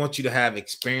they want you to have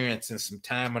experience and some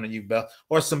time under your belt,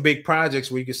 or some big projects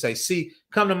where you can say, see,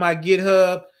 come to my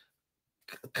GitHub,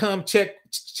 come check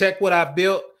what I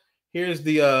built. Here's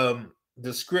the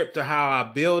script of how I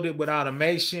build it with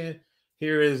automation.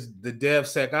 Here is the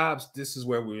DevSecOps. This is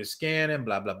where we were scanning,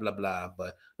 blah, blah, blah, blah.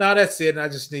 But now that's it. And I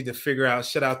just need to figure out,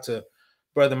 shout out to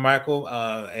Brother Michael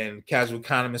and Casual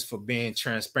Economist for being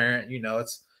transparent. You know,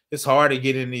 it's hard to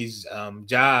get in these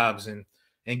jobs and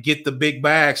get the big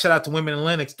bag. Shout out to Women in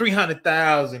Linux,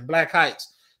 300,000, Black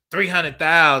Heights,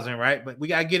 300,000, right? But we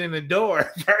got to get in the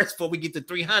door first before we get to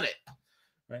 300,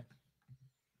 right?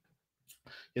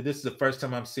 Yeah, this is the first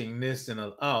time I'm seeing this in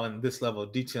this level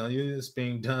of detail. It's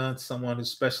being done. Someone who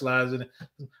specializes in it.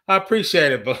 I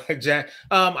appreciate it, Black Jack.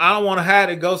 I don't want to have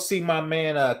to go see my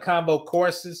man Combo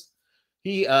Courses.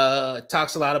 He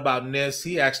talks a lot about NIST.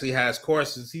 He actually has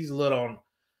courses. He's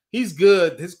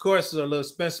good. His courses are a little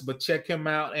expensive, but check him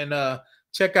out, and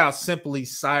check out Simply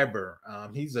Cyber.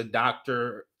 He's a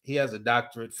doctor. He has a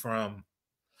doctorate from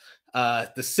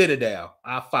the Citadel.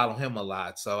 I follow him a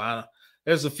lot. So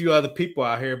there's a few other people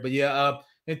out here, but yeah.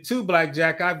 And two,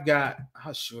 Blackjack, I've got,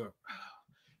 sure.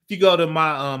 If you go to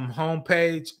my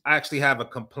homepage, I actually have a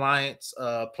compliance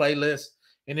playlist.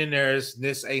 And then there's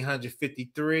NIST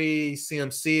 800-53,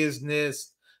 CMC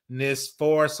is NIST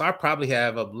 4. So I probably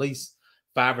have at least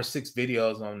 5 or 6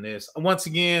 videos on this. Once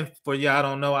again, for y'all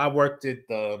don't know, I worked at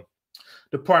the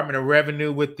Department of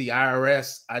Revenue with the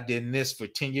IRS. I did NIST for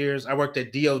 10 years. I worked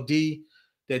at DOD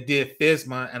that did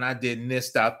FISMA, and I did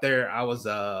NIST out there. I was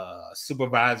a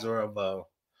supervisor of a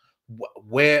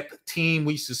web team.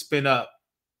 We used to spin up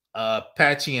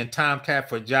Apache and Tomcat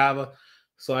for Java.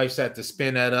 So I used to have to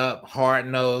spin that up, hard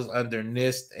nose under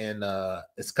NIST, and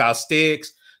it's called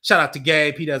Stigs. Shout out to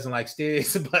Gabe. He doesn't like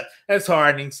Stigs, but that's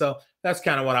hardening. So that's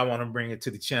kind of what I want to bring it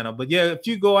to the channel. But yeah, if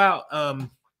you go out,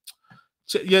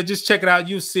 just check it out.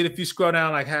 You'll see it. If you scroll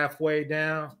down like halfway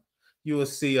down, you will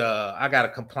see I got a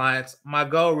compliance. My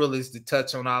goal really is to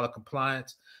touch on all the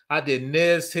compliance. I did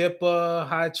NIST, HIPAA,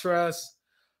 High Trust,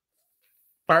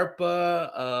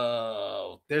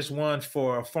 FERPA. There's one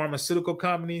for pharmaceutical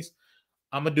companies.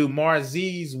 I'm gonna do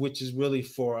Marzi's, which is really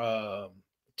for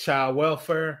child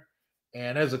welfare,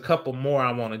 and there's a couple more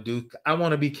I want to do. I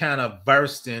want to be kind of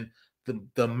versed in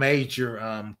the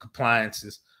major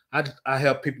compliances. I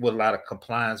help people with a lot of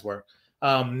compliance work.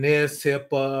 NIST,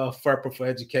 HIPAA, FERPA for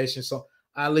education. So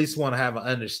I at least want to have an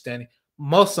understanding.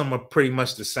 Most of them are pretty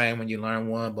much the same when you learn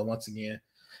one, but once again,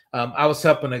 I was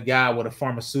helping a guy with a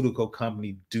pharmaceutical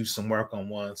company do some work on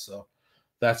one. So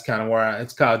that's kind of where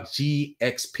it's called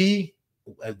GXP.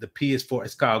 The P is for,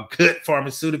 it's called Good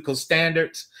Pharmaceutical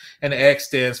Standards, and the X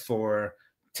stands for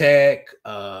tech,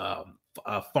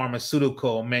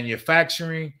 pharmaceutical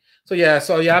manufacturing. So yeah,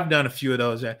 I've done a few of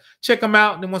those. Yeah. Check them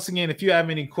out. And then once again, if you have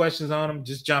any questions on them,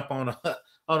 just jump on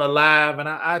a live, and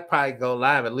I probably go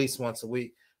live at least once a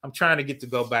week. I'm trying to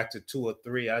go back to 2 or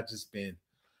 3. I've just been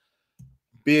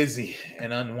busy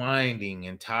and unwinding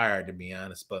and tired, to be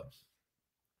honest. But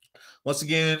once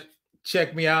again,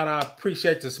 check me out. I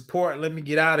appreciate the support. Let me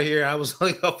get out of here. I was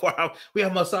only we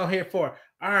almost on here for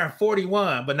hour and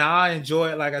 41, but now I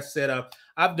enjoy it. Like I said,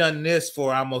 I've done this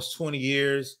for almost 20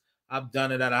 years. I've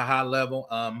done it at a high level.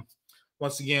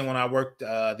 Once again, when I worked,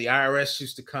 the IRS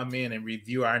used to come in and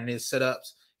review our NIST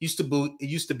setups. It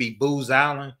used to be Booz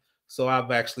Allen. So I've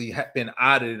actually been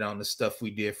audited on the stuff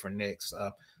we did for NIST.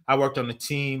 I worked on the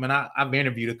team, and I've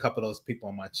interviewed a couple of those people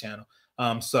on my channel.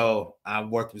 So I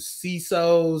worked with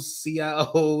CISOs,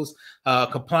 CIOs,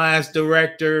 compliance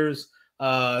directors,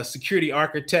 security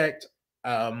architect,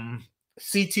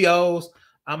 CTOs.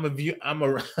 I'm a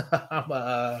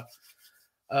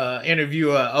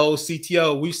interviewer, old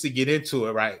CTO. We used to get into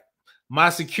it, right? My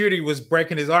security was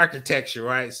breaking his architecture,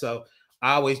 right? So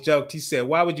I always joked. He said,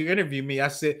 "Why would you interview me?" I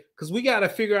said, "Because we got to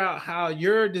figure out how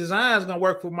your design is going to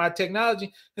work with my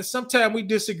technology." And sometimes we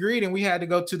disagreed, and we had to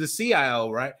go to the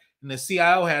CIO, right? And the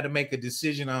CIO had to make a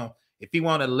decision on if he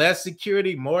wanted less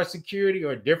security, more security,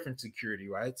 or different security,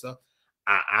 right? So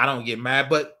I don't get mad.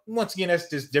 But once again, that's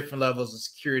just different levels of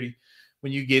security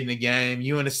when you get in the game.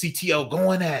 You and the CTO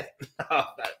going at it.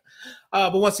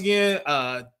 But once again,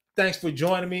 thanks for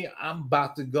joining me. I'm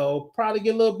about to go probably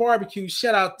get a little barbecue.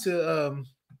 Shout out to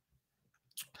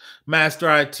Master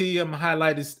IT. I'm going to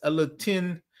highlight this a little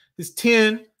 10. This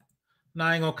 10. Now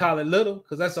I ain't gonna call it little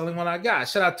because that's the only one I got.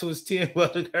 Shout out to his 10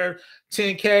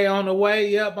 10K on the way.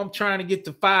 Yep, I'm trying to get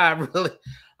to 5. Really,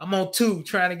 I'm on 2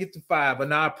 trying to get to 5. But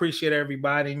now I appreciate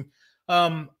everybody.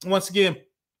 Once again,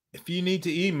 if you need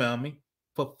to email me,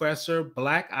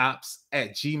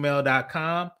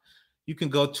 professorblackops@gmail.com. You can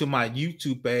go to my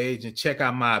YouTube page and check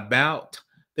out my about.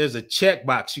 There's a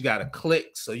checkbox you got to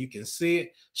click so you can see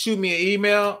it. Shoot me an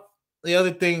email. The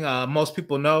other thing most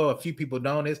people know, a few people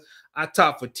don't, is I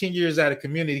taught for 10 years at a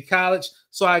community college,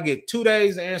 so I get 2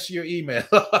 days to answer your email.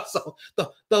 So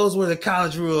those were the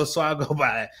college rules, so I go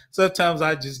by that. Sometimes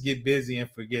I just get busy and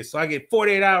forget. So I get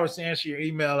 48 hours to answer your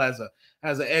email as an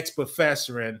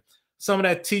ex-professor. And some of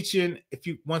that teaching, if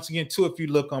you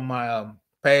look on my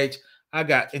page, I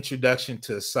got introduction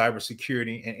to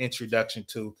cybersecurity and introduction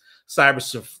to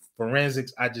cyber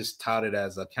forensics. I just taught it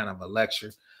as a kind of a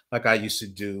lecture, like I used to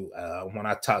do when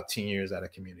I taught 10 years at a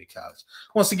community college.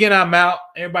 Once again, I'm out.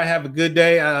 Everybody have a good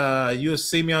day. You'll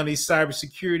see me on these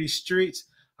cybersecurity streets.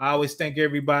 I always thank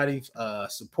everybody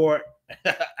support,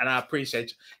 and I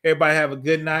appreciate you. Everybody have a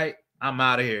good night. I'm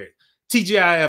out of here. TGIF.